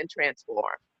attract and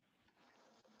transform.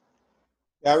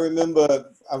 I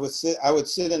remember I would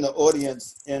sit in the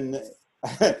audience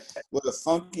with a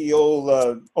funky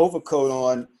old overcoat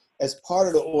on as part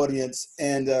of the audience,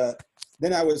 and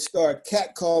then I would start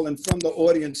catcalling from the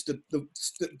audience to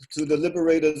the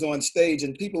liberators on stage,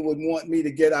 and people would want me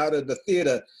to get out of the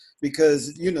theater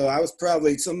because, you know, I was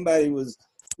probably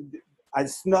I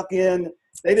snuck in.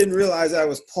 They didn't realize I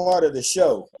was part of the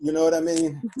show. You know what I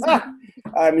mean?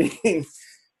 I mean,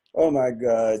 oh my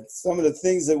God. Some of the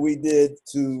things that we did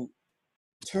to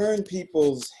turn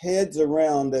people's heads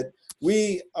around that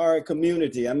we are a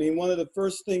community. I mean, one of the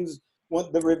first things,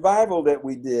 the revival that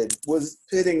we did was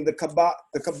pitting the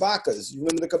Kabakas. You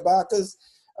remember the Kabakas?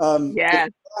 Yeah.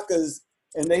 The Kabakas,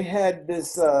 and they had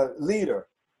this leader,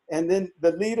 And then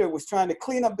the leader was trying to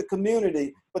clean up the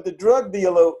community, but the drug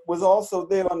dealer was also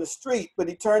there on the street, but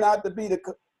he turned out to be the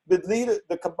leader,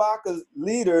 the Kabaka's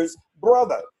leader's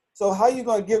brother. So how you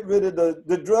gonna get rid of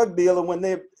the drug dealer when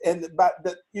they, and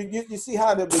you see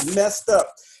how that was messed up,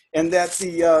 and that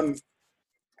the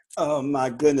oh my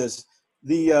goodness,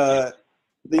 the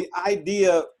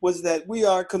idea was that we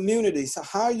are a community. So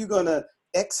how are you gonna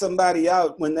X somebody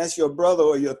out when that's your brother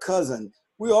or your cousin?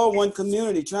 We're all one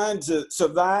community trying to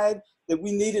survive, that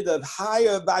we needed a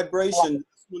higher vibration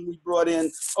when we brought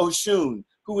in Oshun,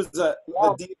 who was a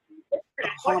deity of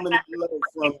harmony and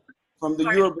love from the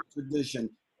Yoruba tradition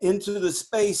into the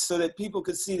space so that people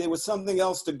could see there was something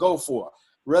else to go for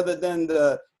rather than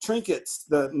the trinkets,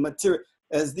 the material.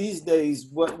 As these days,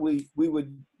 what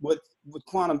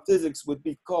quantum physics would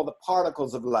be called the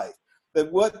particles of life. That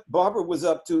what Barbara was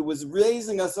up to was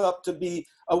raising us up to be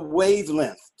a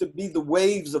wavelength, to be the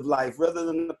waves of life rather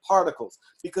than the particles,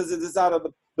 because it is out of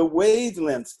the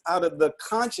wavelengths, out of the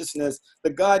consciousness, the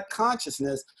God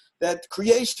consciousness, that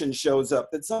creation shows up,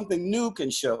 that something new can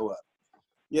show up.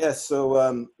 Yes,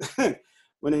 so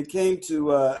when it came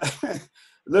to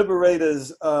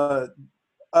liberators,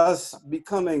 us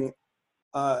becoming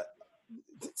the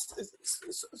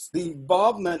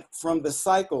involvement from the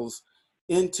cycles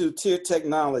into tier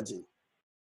technology.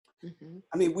 Mm-hmm.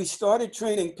 I mean, we started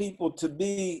training people to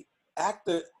be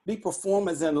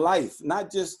performers in life,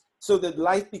 not just so that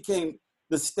life became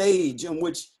the stage in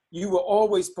which you were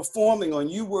always performing on.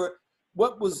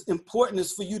 What was important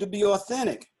is for you to be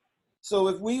authentic. So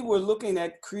if we were looking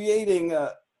at creating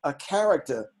a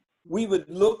character, we would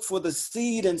look for the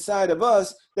seed inside of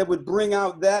us that would bring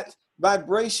out that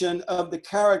vibration of the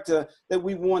character that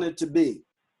we wanted to be.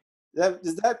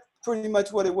 Is that pretty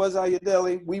much what it was,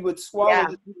 Ayodele? We would swallow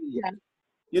the seed. Yeah.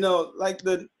 You know, like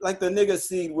the nigger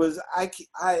seed was, I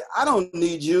don't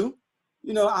need you.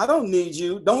 You know, I don't need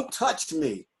you. Don't touch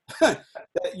me.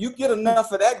 You get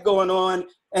enough of that going on,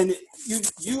 and you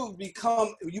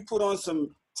put on some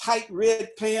tight red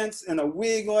pants and a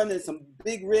wig on and some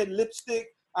big red lipstick.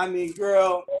 I mean,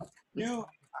 girl, you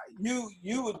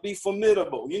would be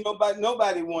formidable. You know, but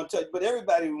nobody want to touch, but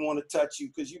everybody would want to touch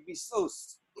you because you'd be so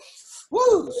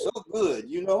so good,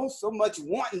 you know, so much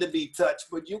wanting to be touched,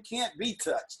 but you can't be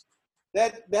touched.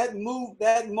 That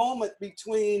moment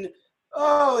between,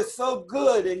 oh, it's so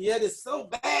good and yet it's so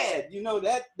bad, you know,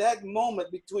 that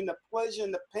moment between the pleasure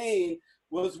and the pain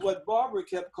was what Barbara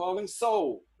kept calling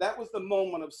soul. That was the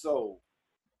moment of soul.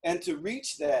 And to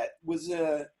reach that was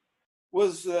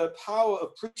the power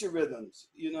of preacher rhythms,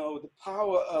 you know, the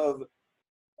power of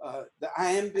the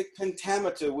iambic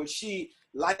pentameter, which she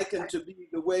likened to be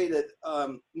the way that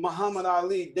Muhammad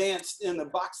Ali danced in the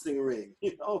boxing ring.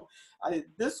 You know,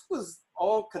 this was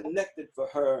all connected for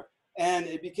her, and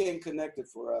it became connected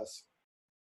for us.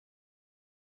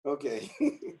 Okay,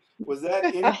 was that?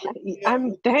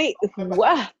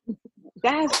 Wow,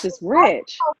 that's just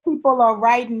rich. People are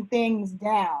writing things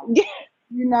down.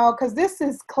 You know, because this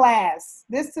is class.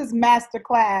 This is master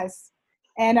class.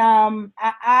 And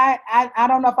I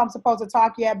don't know if I'm supposed to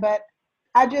talk yet, but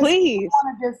I just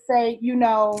want to just say, you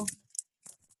know,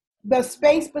 the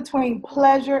space between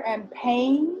pleasure and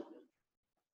pain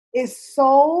is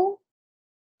soul.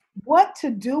 What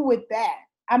to do with that?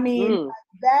 I mean,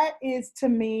 that is to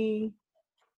me,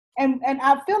 and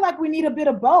I feel like we need a bit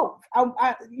of both.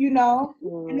 You know,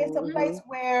 and it's a place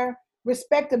where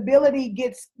respectability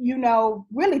gets, you know,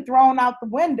 really thrown out the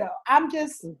window. I'm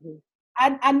just,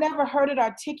 I never heard it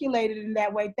articulated in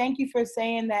that way. Thank you for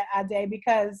saying that, Ade,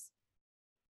 because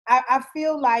I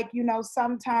feel like, you know,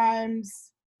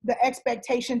 sometimes the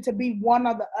expectation to be one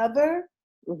or the other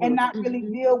and not really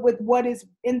deal with what is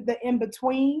in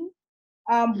between,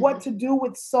 what to do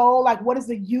with soul, like what is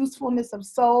the usefulness of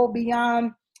soul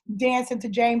beyond dancing to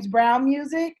James Brown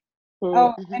music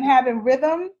and having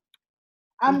rhythm.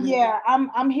 I'm here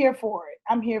for it.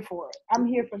 I'm here for it. I'm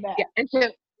here for that. Yeah,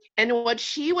 and what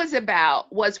she was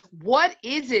about was, what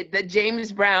is it that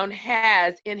James Brown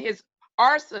has in his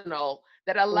arsenal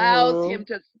that allows him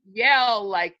to yell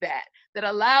like that, that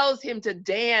allows him to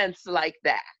dance like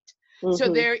that?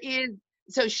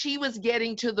 So she was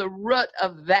getting to the root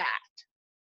of that.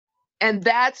 And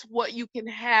that's what you can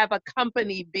have a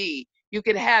company be. You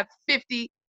can have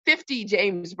 50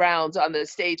 James Browns on the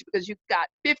stage because you've got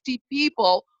 50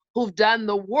 people who've done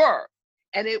the work,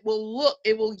 and you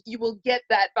will get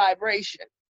that vibration,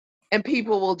 and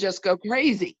people will just go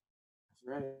crazy.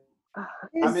 Right.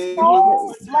 Is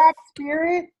soul Black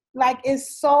spirit? Like,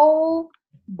 is soul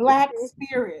Black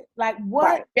spirit? Like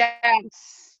what?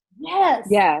 Yes. Yes.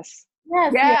 Yes.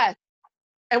 Yes. Yes.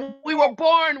 And we were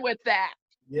born with that.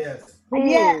 Yes.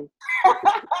 Yes.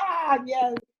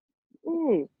 Yes.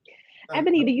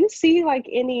 Ebony, do you see like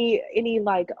any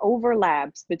like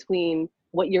overlaps between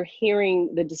what you're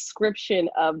hearing, the description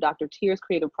of Dr. Tier's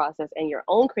creative process and your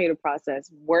own creative process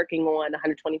working on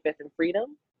 125th and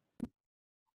Freedom?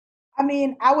 I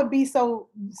mean, I would be so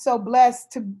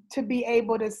blessed to be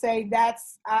able to say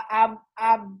that's I'm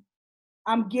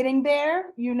getting there,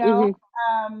 you know.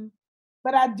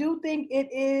 But I do think it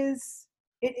is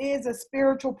a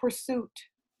spiritual pursuit.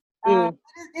 It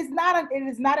is not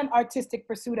an artistic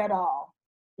pursuit at all.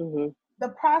 The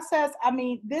process, I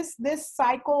mean, this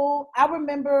cycle, I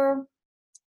remember.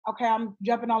 Okay, I'm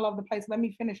jumping all over the place. Let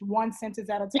me finish one sentence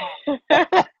at a time.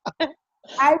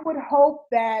 I would hope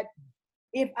that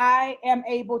if I am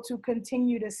able to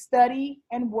continue to study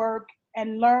and work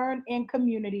and learn in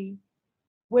community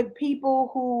with people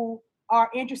who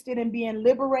are interested in being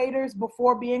liberators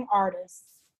before being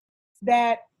artists,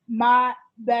 that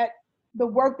the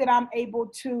work that I'm able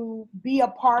to be a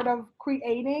part of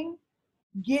creating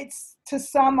gets to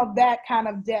some of that kind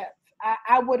of depth.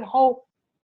 I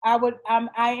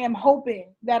am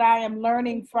hoping that I am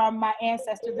learning from my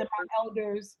ancestors and my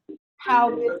elders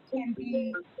how this can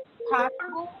be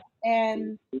possible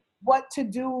and what to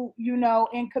do, you know,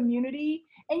 in community.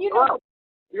 And you know,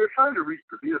 you're trying to reach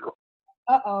the vehicle.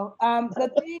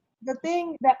 The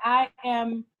thing that I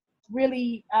am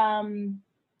really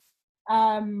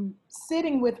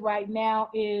sitting with right now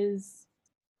is,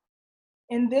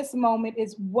 in this moment,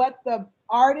 is what the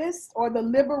artist or the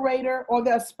liberator or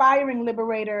the aspiring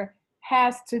liberator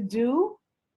has to do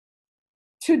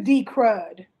to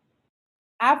decrud.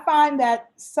 I find that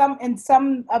in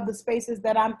some of the spaces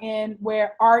that I'm in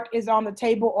where art is on the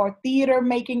table or theater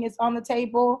making is on the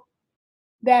table,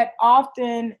 that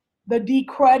often the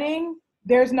decrudding,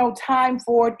 there's no time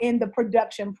for it in the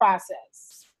production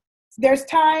process. There's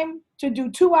time to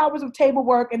do 2 hours of table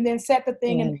work and then set the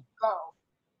thing and then go.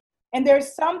 And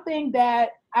there's something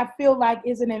that I feel like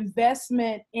is an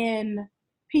investment in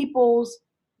people's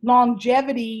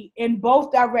longevity in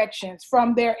both directions,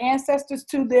 from their ancestors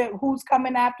to who's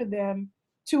coming after them,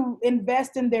 to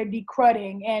invest in their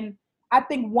decrudding. And I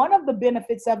think one of the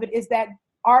benefits of it is that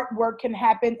artwork can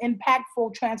happen,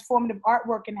 impactful, transformative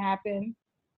artwork can happen,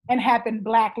 and happen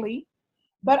Blackly.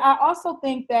 But I also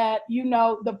think that, you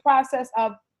know, the process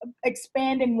of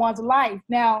expanding one's life.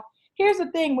 Now, here's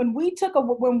the thing: when we took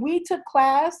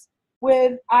class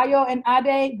with Ayo and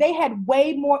Ade, they had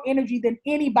way more energy than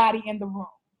anybody in the room.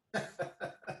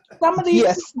 Some of these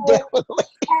people definitely.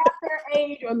 half their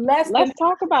age or less. Let's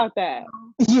talk about that.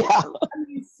 Yeah. I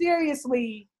mean,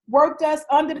 seriously, worked us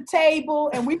under the table,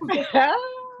 and we were just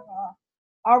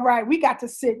all right. We got to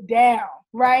sit down,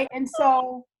 right? And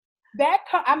so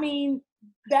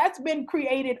that's been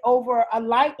created over a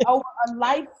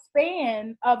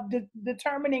lifespan of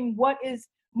determining what is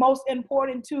most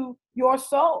important to your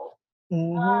soul.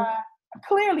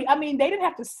 Clearly, I mean, they didn't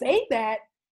have to say that.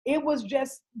 It was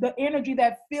just the energy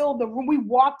that filled the room. We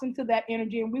walked into that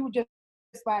energy and we were just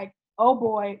like, oh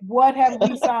boy, what have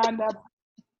we signed up?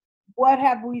 What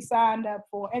have we signed up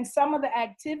for? And some of the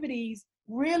activities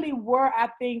really were, I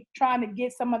think, trying to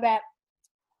get some of that,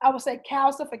 I would say,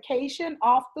 calcification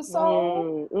off the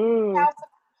soul.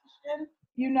 Calcification,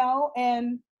 you know,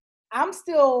 and I'm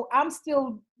still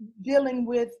dealing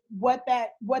with what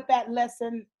that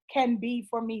lesson can be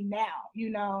for me now, you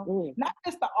know, not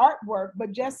just the artwork,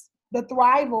 but just the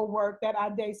thrival work that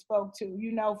Ade spoke to,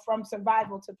 you know, from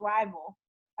survival to thrival.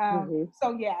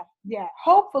 So yeah,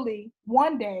 hopefully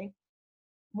one day.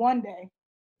 Okay.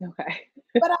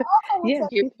 But I also would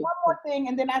say one more thing,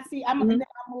 and then and then I'll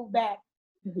move back.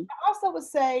 I also would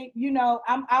say, you know,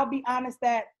 I'll be honest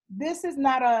that this is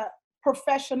not a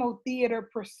professional theater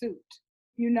pursuit,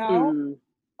 you know.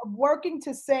 Working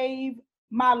to save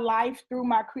my life through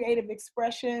my creative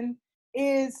expression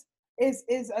is a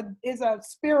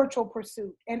spiritual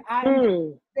pursuit, and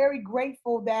I'm very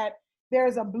grateful that there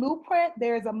is a blueprint,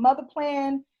 there is a mother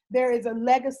plan, there is a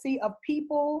legacy of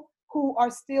people who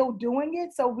are still doing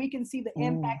it, so we can see the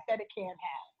impact that it can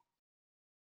have.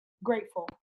 Grateful.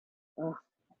 Oh,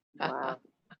 wow.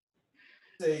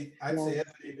 I'd say Ebony,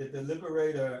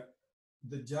 that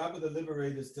the job of the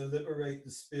liberator is to liberate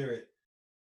the spirit,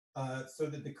 so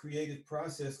that the creative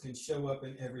process can show up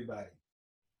in everybody.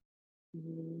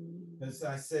 As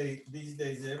I say, these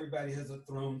days, everybody has a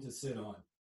throne to sit on.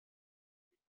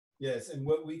 Yes, and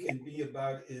what we can be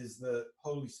about is the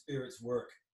Holy Spirit's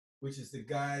work, which is to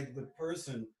guide the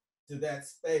person to that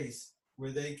space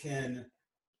where they can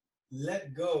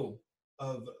let go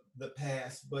of the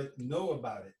past, but know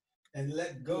about it, and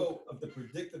let go of the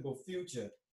predictable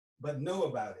future, but know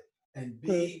about it, and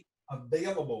be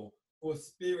available for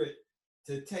Spirit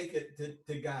to take it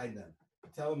to guide them.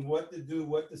 Tell them what to do,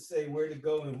 what to say, where to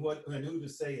go, and who to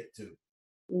say it to.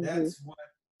 Mm-hmm. That's what,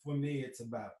 for me, it's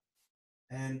about.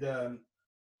 And the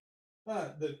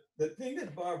thing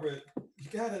that Barbara, you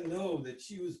got to know that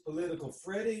she was political.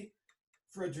 Frederica,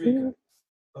 mm-hmm.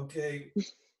 Okay,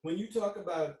 when you talk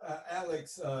about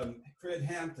Alex, Fred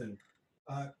Hampton,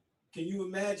 can you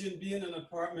imagine being in an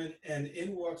apartment and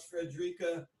in walks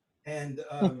Frederica and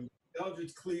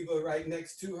Eldridge Cleaver right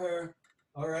next to her?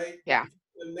 All right. Yeah.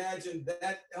 Imagine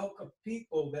that ilk of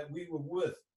people that we were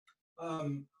with.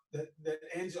 That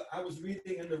Angela, I was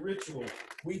reading in the Ritual.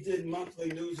 We did monthly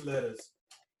newsletters.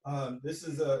 This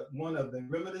is one of them.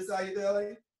 Remember this,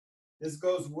 Ayodele? This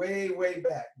goes way, way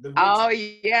back. Oh,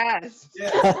 yes.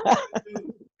 Yeah.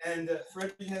 And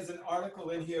Freddie has an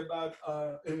article in here about,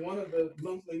 in one of the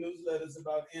monthly newsletters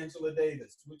about Angela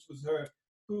Davis,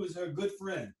 who was her good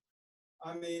friend.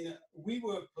 I mean, we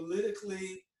were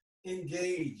politically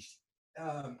engaged.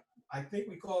 I think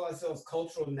we call ourselves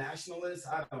cultural nationalists.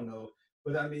 I don't know.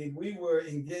 But I mean, we were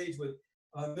engaged with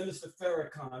Minister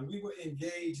Farrakhan. We were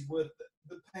engaged with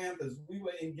the Panthers. We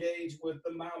were engaged with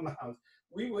the Mau Mau's.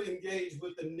 We were engaged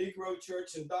with the Negro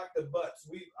Church and Dr. Butts.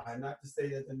 Not to say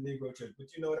that the Negro Church, but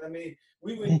you know what I mean?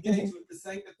 We were engaged with the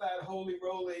Sanctified Holy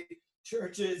Roly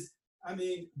churches. I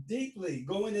mean, deeply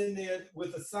going in there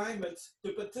with assignments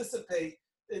to participate,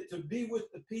 to be with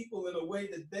the people in a way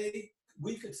that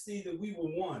we could see that we were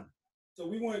one. So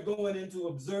we weren't going in to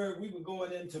observe, we were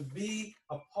going in to be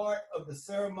a part of the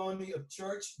ceremony of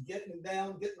church, getting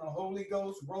down, getting the Holy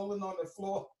Ghost, rolling on the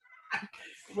floor.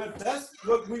 But that's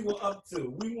what we were up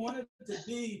to. We wanted to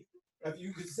be, if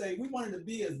you could say, we wanted to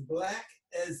be as Black,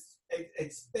 as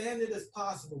expanded as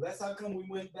possible. That's how come we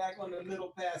went back on the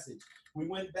Middle Passage. We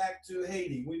went back to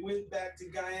Haiti. We went back to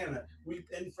Guyana.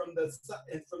 And from the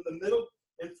middle,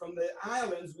 and from the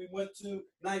islands, we went to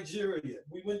Nigeria.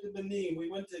 We went to Benin.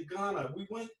 We went to Ghana. We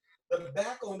went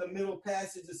back on the Middle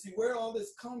Passage to see where all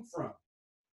this come from.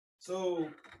 So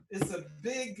it's a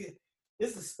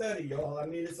study, y'all. I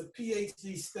mean, it's a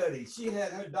PhD study. She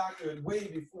had her doctorate way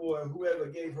before whoever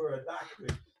gave her a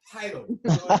doctorate title. You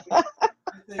know what I mean?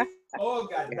 They all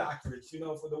got doctorates, you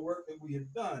know, for the work that we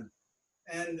have done.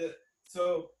 And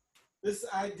so this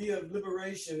idea of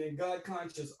liberation in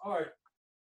God-conscious art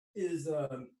is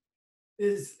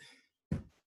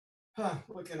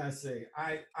what can I say?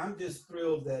 I'm just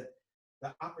thrilled that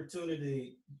the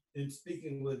opportunity in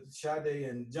speaking with Sade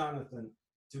and Jonathan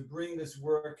to bring this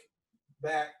work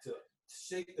back, to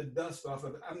shake the dust off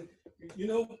of it. I mean, you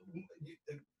know,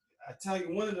 I tell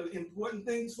you, one of the important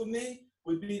things for me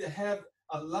would be to have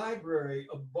a library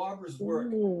of Barbara's work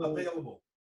available.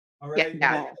 All right.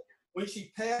 Yeah. When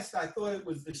she passed, I thought it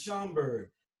was the Schomburg.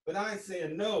 But I'm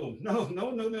saying no to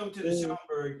the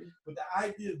Schomburg. With the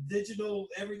idea of digital,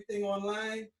 everything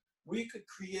online, we could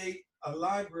create a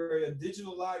library, a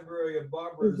digital library of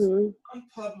Barbara's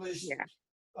unpublished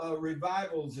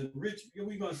revivals and rich. What are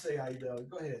we going to say, Aida?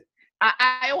 Go ahead.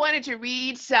 I wanted to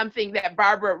read something that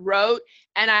Barbara wrote,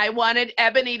 and I wanted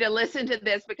Ebony to listen to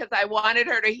this because I wanted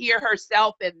her to hear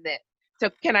herself in this. So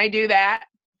can I do that?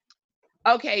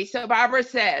 Okay, so Barbara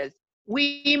says,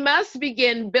 we must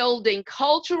begin building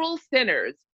cultural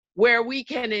centers where we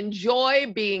can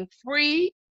enjoy being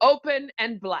free, open,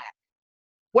 and Black,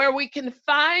 where we can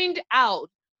find out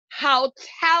how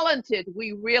talented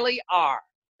we really are,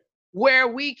 where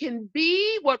we can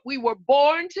be what we were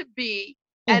born to be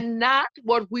and not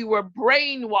what we were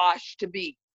brainwashed to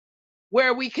be,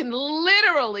 where we can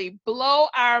literally blow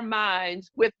our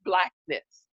minds with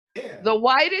Blackness. Yeah. The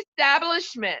white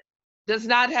establishment does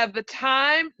not have the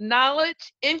time,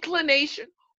 knowledge, inclination,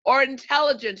 or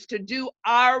intelligence to do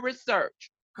our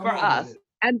research for us.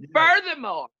 And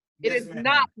furthermore, it is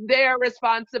not their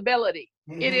responsibility.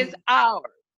 It is ours.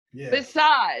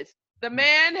 Besides, the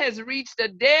man has reached a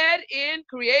dead end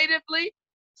creatively,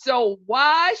 so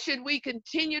why should we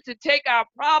continue to take our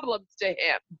problems to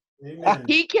him? Amen.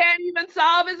 He can't even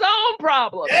solve his own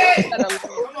problems. Hey!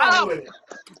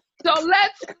 So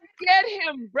let's get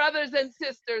him, brothers and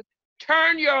sisters.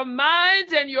 Turn your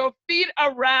minds and your feet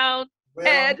around,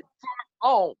 head for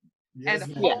home, and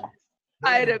home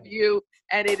inside of you,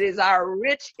 and it is our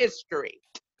rich history.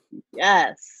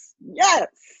 Yes.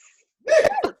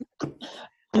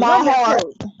 My heart.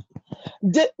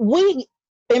 We,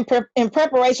 in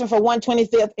preparation for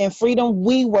 125th and Freedom,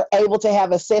 we were able to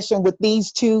have a session with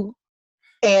these two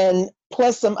and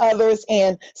plus some others,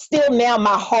 and still now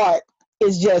my heart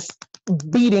is just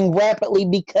beating rapidly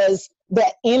because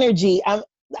that energy,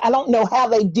 I don't know how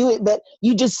they do it, but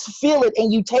you just feel it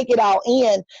and you take it all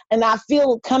in. And I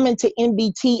feel coming to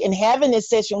NBT and having this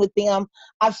session with them,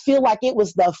 I feel like it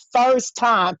was the first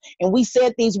time. And we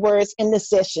said these words in the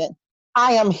session: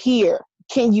 I am here.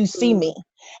 Can you see me?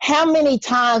 How many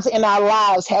times in our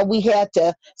lives have we had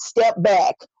to step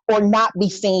back or not be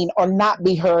seen or not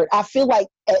be heard? I feel like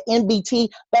at NBT,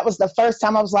 that was the first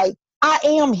time I was like, I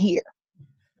am here.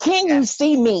 Can you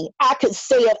see me? I could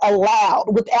say it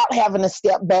aloud without having to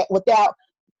step back, without,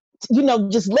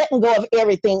 just letting go of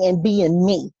everything and being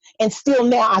me. And still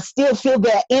now, I still feel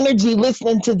that energy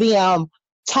listening to them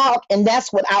talk. And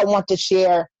that's what I want to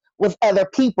share with other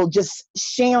people, just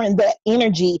sharing that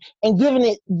energy and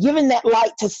giving that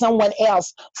light to someone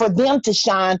else for them to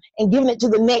shine, and giving it to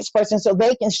the next person so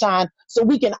they can shine, so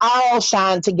we can all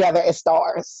shine together as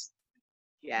stars.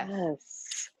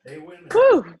 Yes.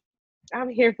 Whew. I'm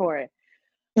here for it.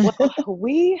 Well,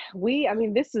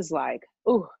 this is like,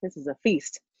 this is a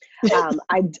feast.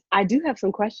 I do have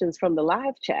some questions from the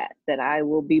live chat that I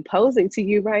will be posing to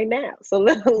you right now. So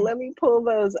let me pull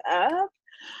those up.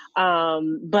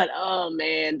 But oh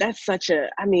man, that's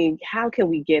how can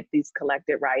we get these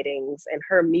collected writings? And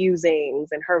her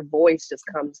musings and her voice just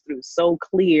comes through so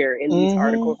clear in these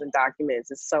articles and documents.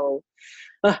 It's so,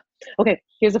 okay,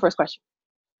 here's the first question.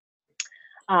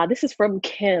 This is from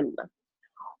Kim.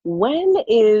 When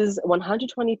is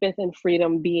 125th and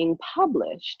Freedom being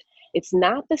published? It's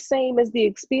not the same as the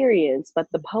experience, but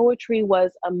the poetry was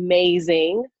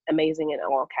amazing in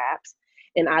all caps,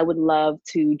 and I would love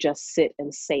to just sit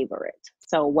and savor it.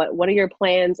 So what are your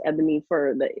plans, Ebony,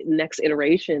 for the next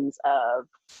iterations of?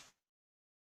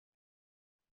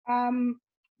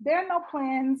 There are no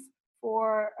plans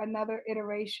for another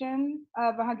iteration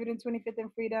of 125th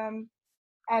and Freedom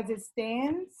as it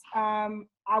stands.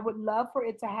 I would love for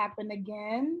it to happen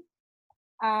again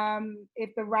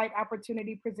if the right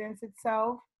opportunity presents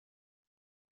itself.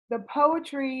 The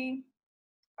poetry,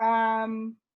 I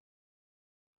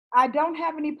don't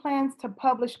have any plans to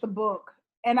publish the book.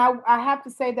 And I have to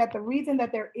say that the reason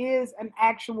that there is an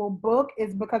actual book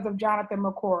is because of Jonathan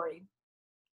McCrory,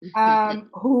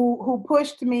 who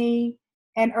pushed me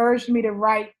and urged me to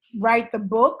write the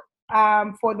book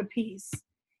for the piece.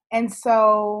 And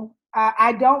so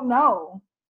I don't know.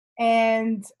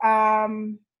 And I'll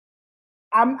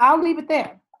leave it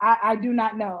there. I do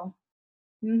not know.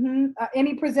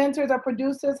 Any presenters or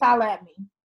producers, holla at me.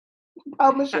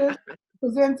 Publishers,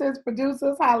 presenters,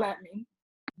 producers, holla at me.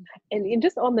 And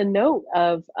just on the note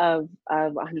of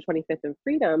 125th and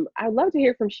Freedom, I'd love to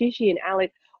hear from Shishi and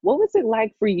Alec. What was it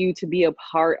like for you to be a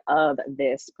part of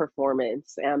this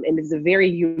performance? And it's a very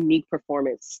unique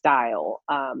performance style.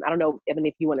 I don't know, Evan,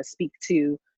 if you want to speak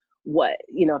to what,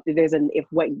 if there's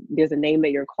a name that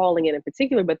you're calling it in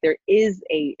particular, but there is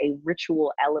a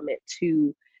ritual element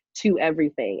to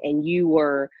everything. And you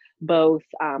were both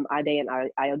Ade and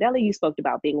Ayodele, you spoke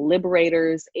about being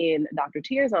liberators in Dr.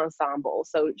 Tier's ensemble.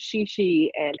 So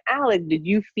Shishi and Alec, did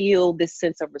you feel this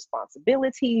sense of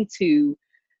responsibility to,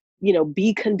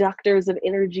 be conductors of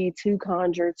energy, to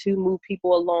conjure, to move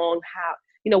people along? How,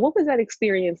 what was that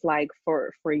experience like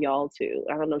for y'all two?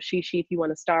 I don't know, Shishi, if you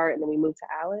want to start, and then we move to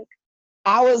Alec.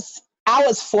 I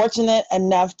was fortunate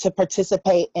enough to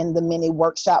participate in the many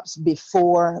workshops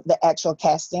before the actual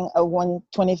casting of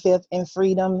 125th and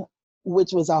Freedom,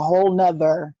 which was a whole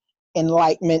nother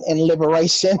enlightenment and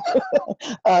liberation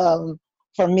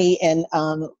for me, and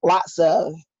lots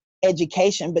of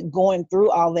education. But going through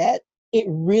all that, it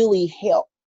really helped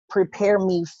prepare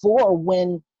me for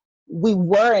when we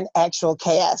were an actual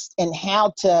cast and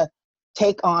how to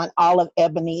take on all of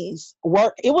Ebony's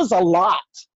work. It was a lot.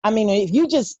 I mean, if you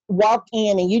just walk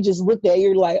in and you just look there,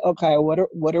 you're like, okay, what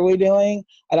are we doing?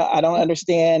 I don't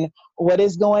understand what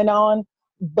is going on.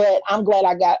 But I'm glad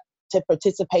I got to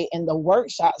participate in the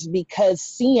workshops, because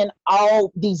seeing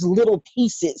all these little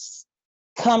pieces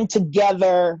come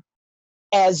together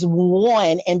as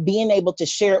one and being able to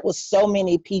share it with so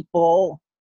many people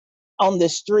on the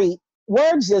street,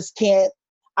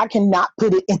 I cannot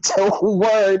put it into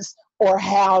words or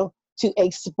how to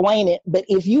explain it. But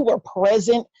if you were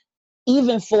present,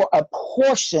 even for a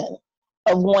portion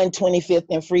of 125th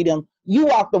and Freedom, you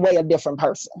walked away a different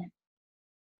person.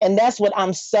 And that's what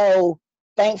I'm so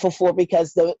thankful for,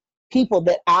 because the people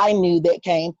that I knew that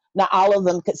came, not all of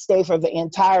them could stay for the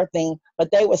entire thing,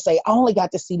 but they would say, I only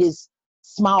got to see this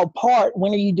small part.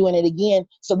 When are you doing it again?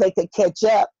 So they could catch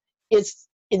up.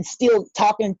 And still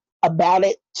talking about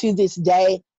it to this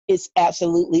day, it's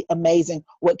absolutely amazing.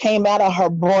 What came out of her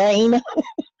brain,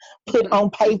 put on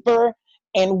paper,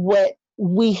 and what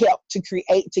we helped to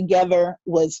create together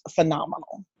was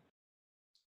phenomenal.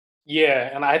 Yeah,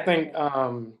 and I think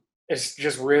it's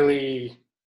just really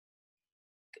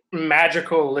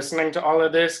magical listening to all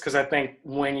of this, because I think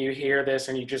when you hear this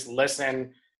and you just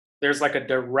listen, there's like a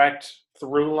direct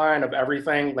through line of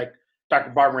everything, like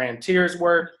Dr. Barbara Ann Teer's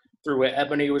work, through what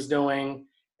Ebony was doing,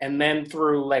 and then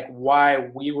through like why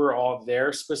we were all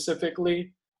there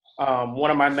specifically. One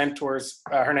of my mentors,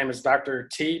 her name is Dr.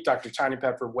 Tanya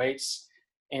Pepper Waits,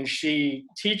 and she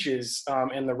teaches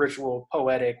in the ritual,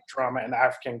 poetic, drama, and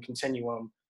African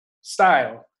continuum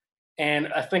style.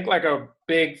 And I think like a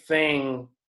big thing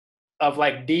of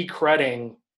like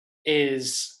decrutting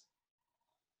is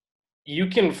you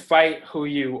can fight who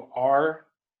you are,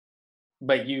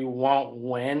 but you won't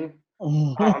win.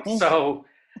 So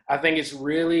I think it's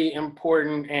really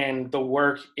important, and the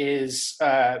work is,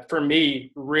 for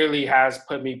me, really has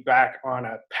put me back on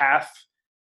a path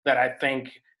that I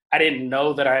think I didn't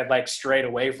know that I had like strayed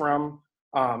away from,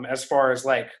 as far as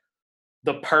like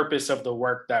the purpose of the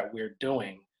work that we're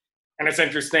doing. And it's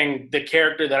interesting, the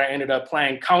character that I ended up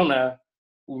playing, Kona,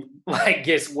 like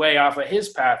gets way off of his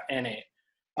path in it.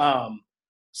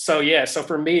 So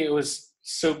for me, it was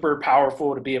super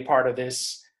powerful to be a part of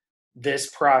this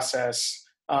process.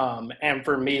 And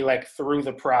for me, like through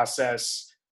the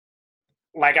process,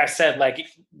 like I said, like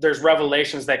there's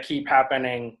revelations that keep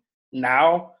happening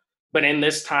now, but in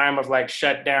this time of like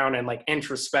shutdown and like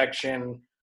introspection,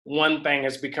 one thing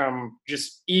has become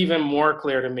just even more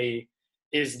clear to me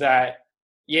is that,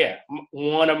 yeah,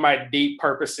 one of my deep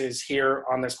purposes here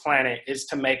on this planet is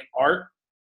to make art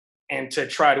and to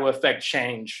try to affect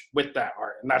change with that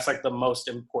art. And that's like the most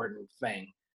important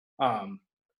thing.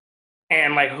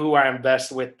 And like who I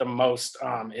invest with the most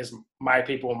is my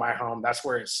people, my home. That's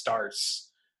where it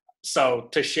starts. So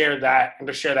to share that and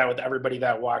to share that with everybody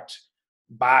that walked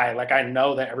by, like I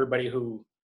know that everybody who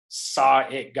saw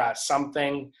it got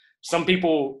something. Some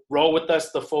people roll with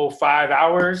us the full 5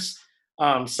 hours.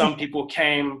 Some people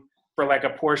came for like a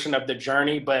portion of the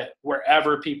journey, but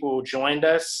wherever people joined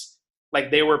us,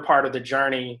 like they were part of the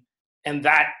journey. And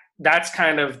that's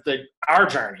kind of our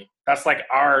journey. That's like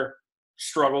our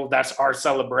struggle. That's our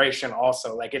celebration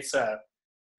also. Like it's a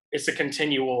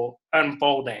continual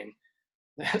unfolding.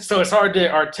 So it's hard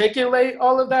to articulate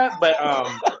all of that, but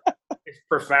it's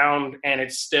profound, and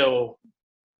it's still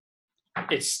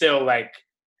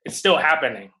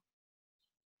happening.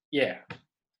 Yeah.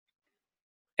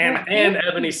 And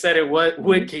Ebony said it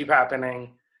would keep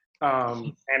happening,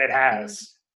 and it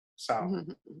has. So.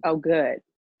 Oh, good.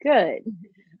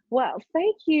 Well,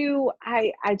 thank you.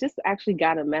 I just actually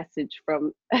got a message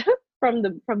from from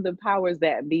the powers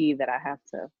that be that I have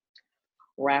to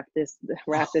wrap this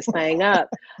thing up,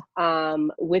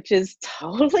 which is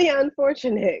totally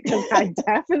unfortunate because I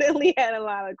definitely had a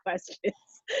lot of questions.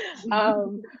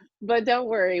 But don't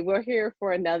worry, we're here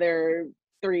for another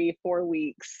 3-4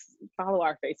 weeks. Follow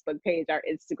our Facebook page, our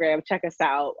Instagram, check us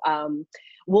out.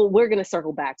 We're going to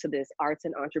circle back to this arts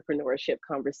and entrepreneurship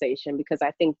conversation, because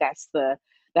I think that's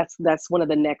one of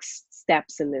the next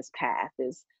steps in this path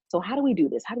is, so how do we do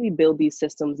this? How do we build these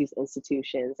systems, these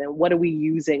institutions, and what are we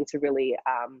using to really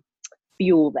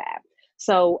fuel that?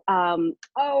 So,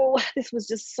 this was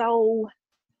just so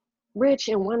rich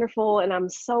and wonderful, and I'm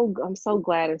so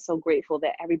glad and so grateful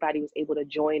that everybody was able to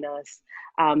join us.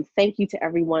 Thank you to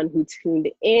everyone who tuned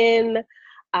in.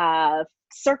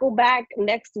 Circle back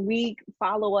next week.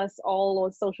 Follow us all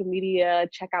on social media.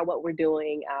 Check out what we're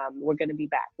doing. We're going to be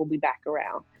back. We'll be back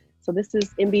around. So this is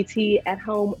MBT at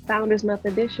Home Founders Month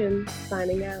Edition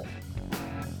signing out.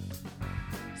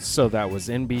 So that was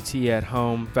NBT at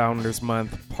Home Founders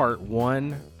Month Part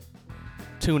 1.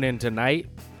 Tune in tonight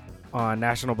on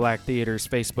National Black Theater's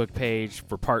Facebook page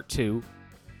for Part 2,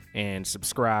 and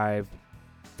subscribe,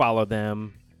 follow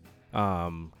them.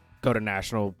 Go to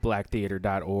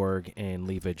nationalblacktheater.org and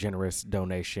leave a generous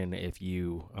donation if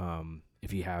you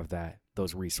have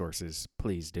those resources.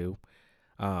 Please do.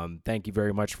 Thank you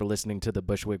very much for listening to the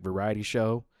Bushwick Variety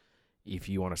Show. If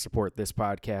you want to support this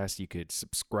podcast, you could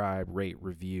subscribe, rate,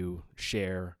 review,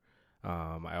 share.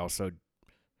 I also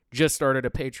just started a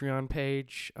Patreon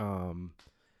page,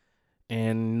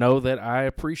 and know that I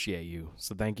appreciate you.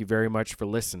 So thank you very much for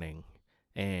listening.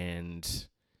 And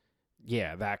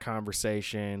yeah, that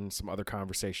conversation, some other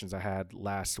conversations I had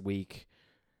last week,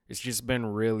 it's just been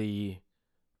really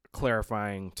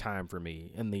clarifying time for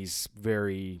me. In these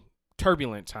very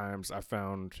turbulent times, I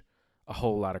found a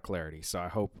whole lot of clarity. So I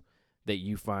hope that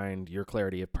you find your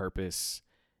clarity of purpose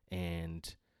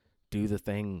and do the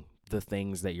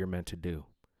things that you're meant to do.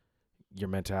 You're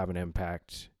meant to have an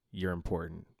impact. You're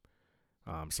important.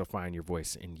 So find your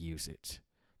voice and use it.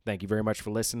 Thank you very much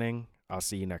for listening. I'll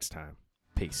see you next time.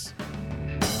 Peace.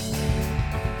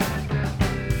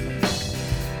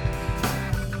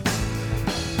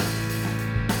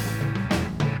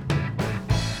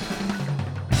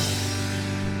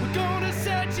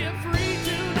 set you free.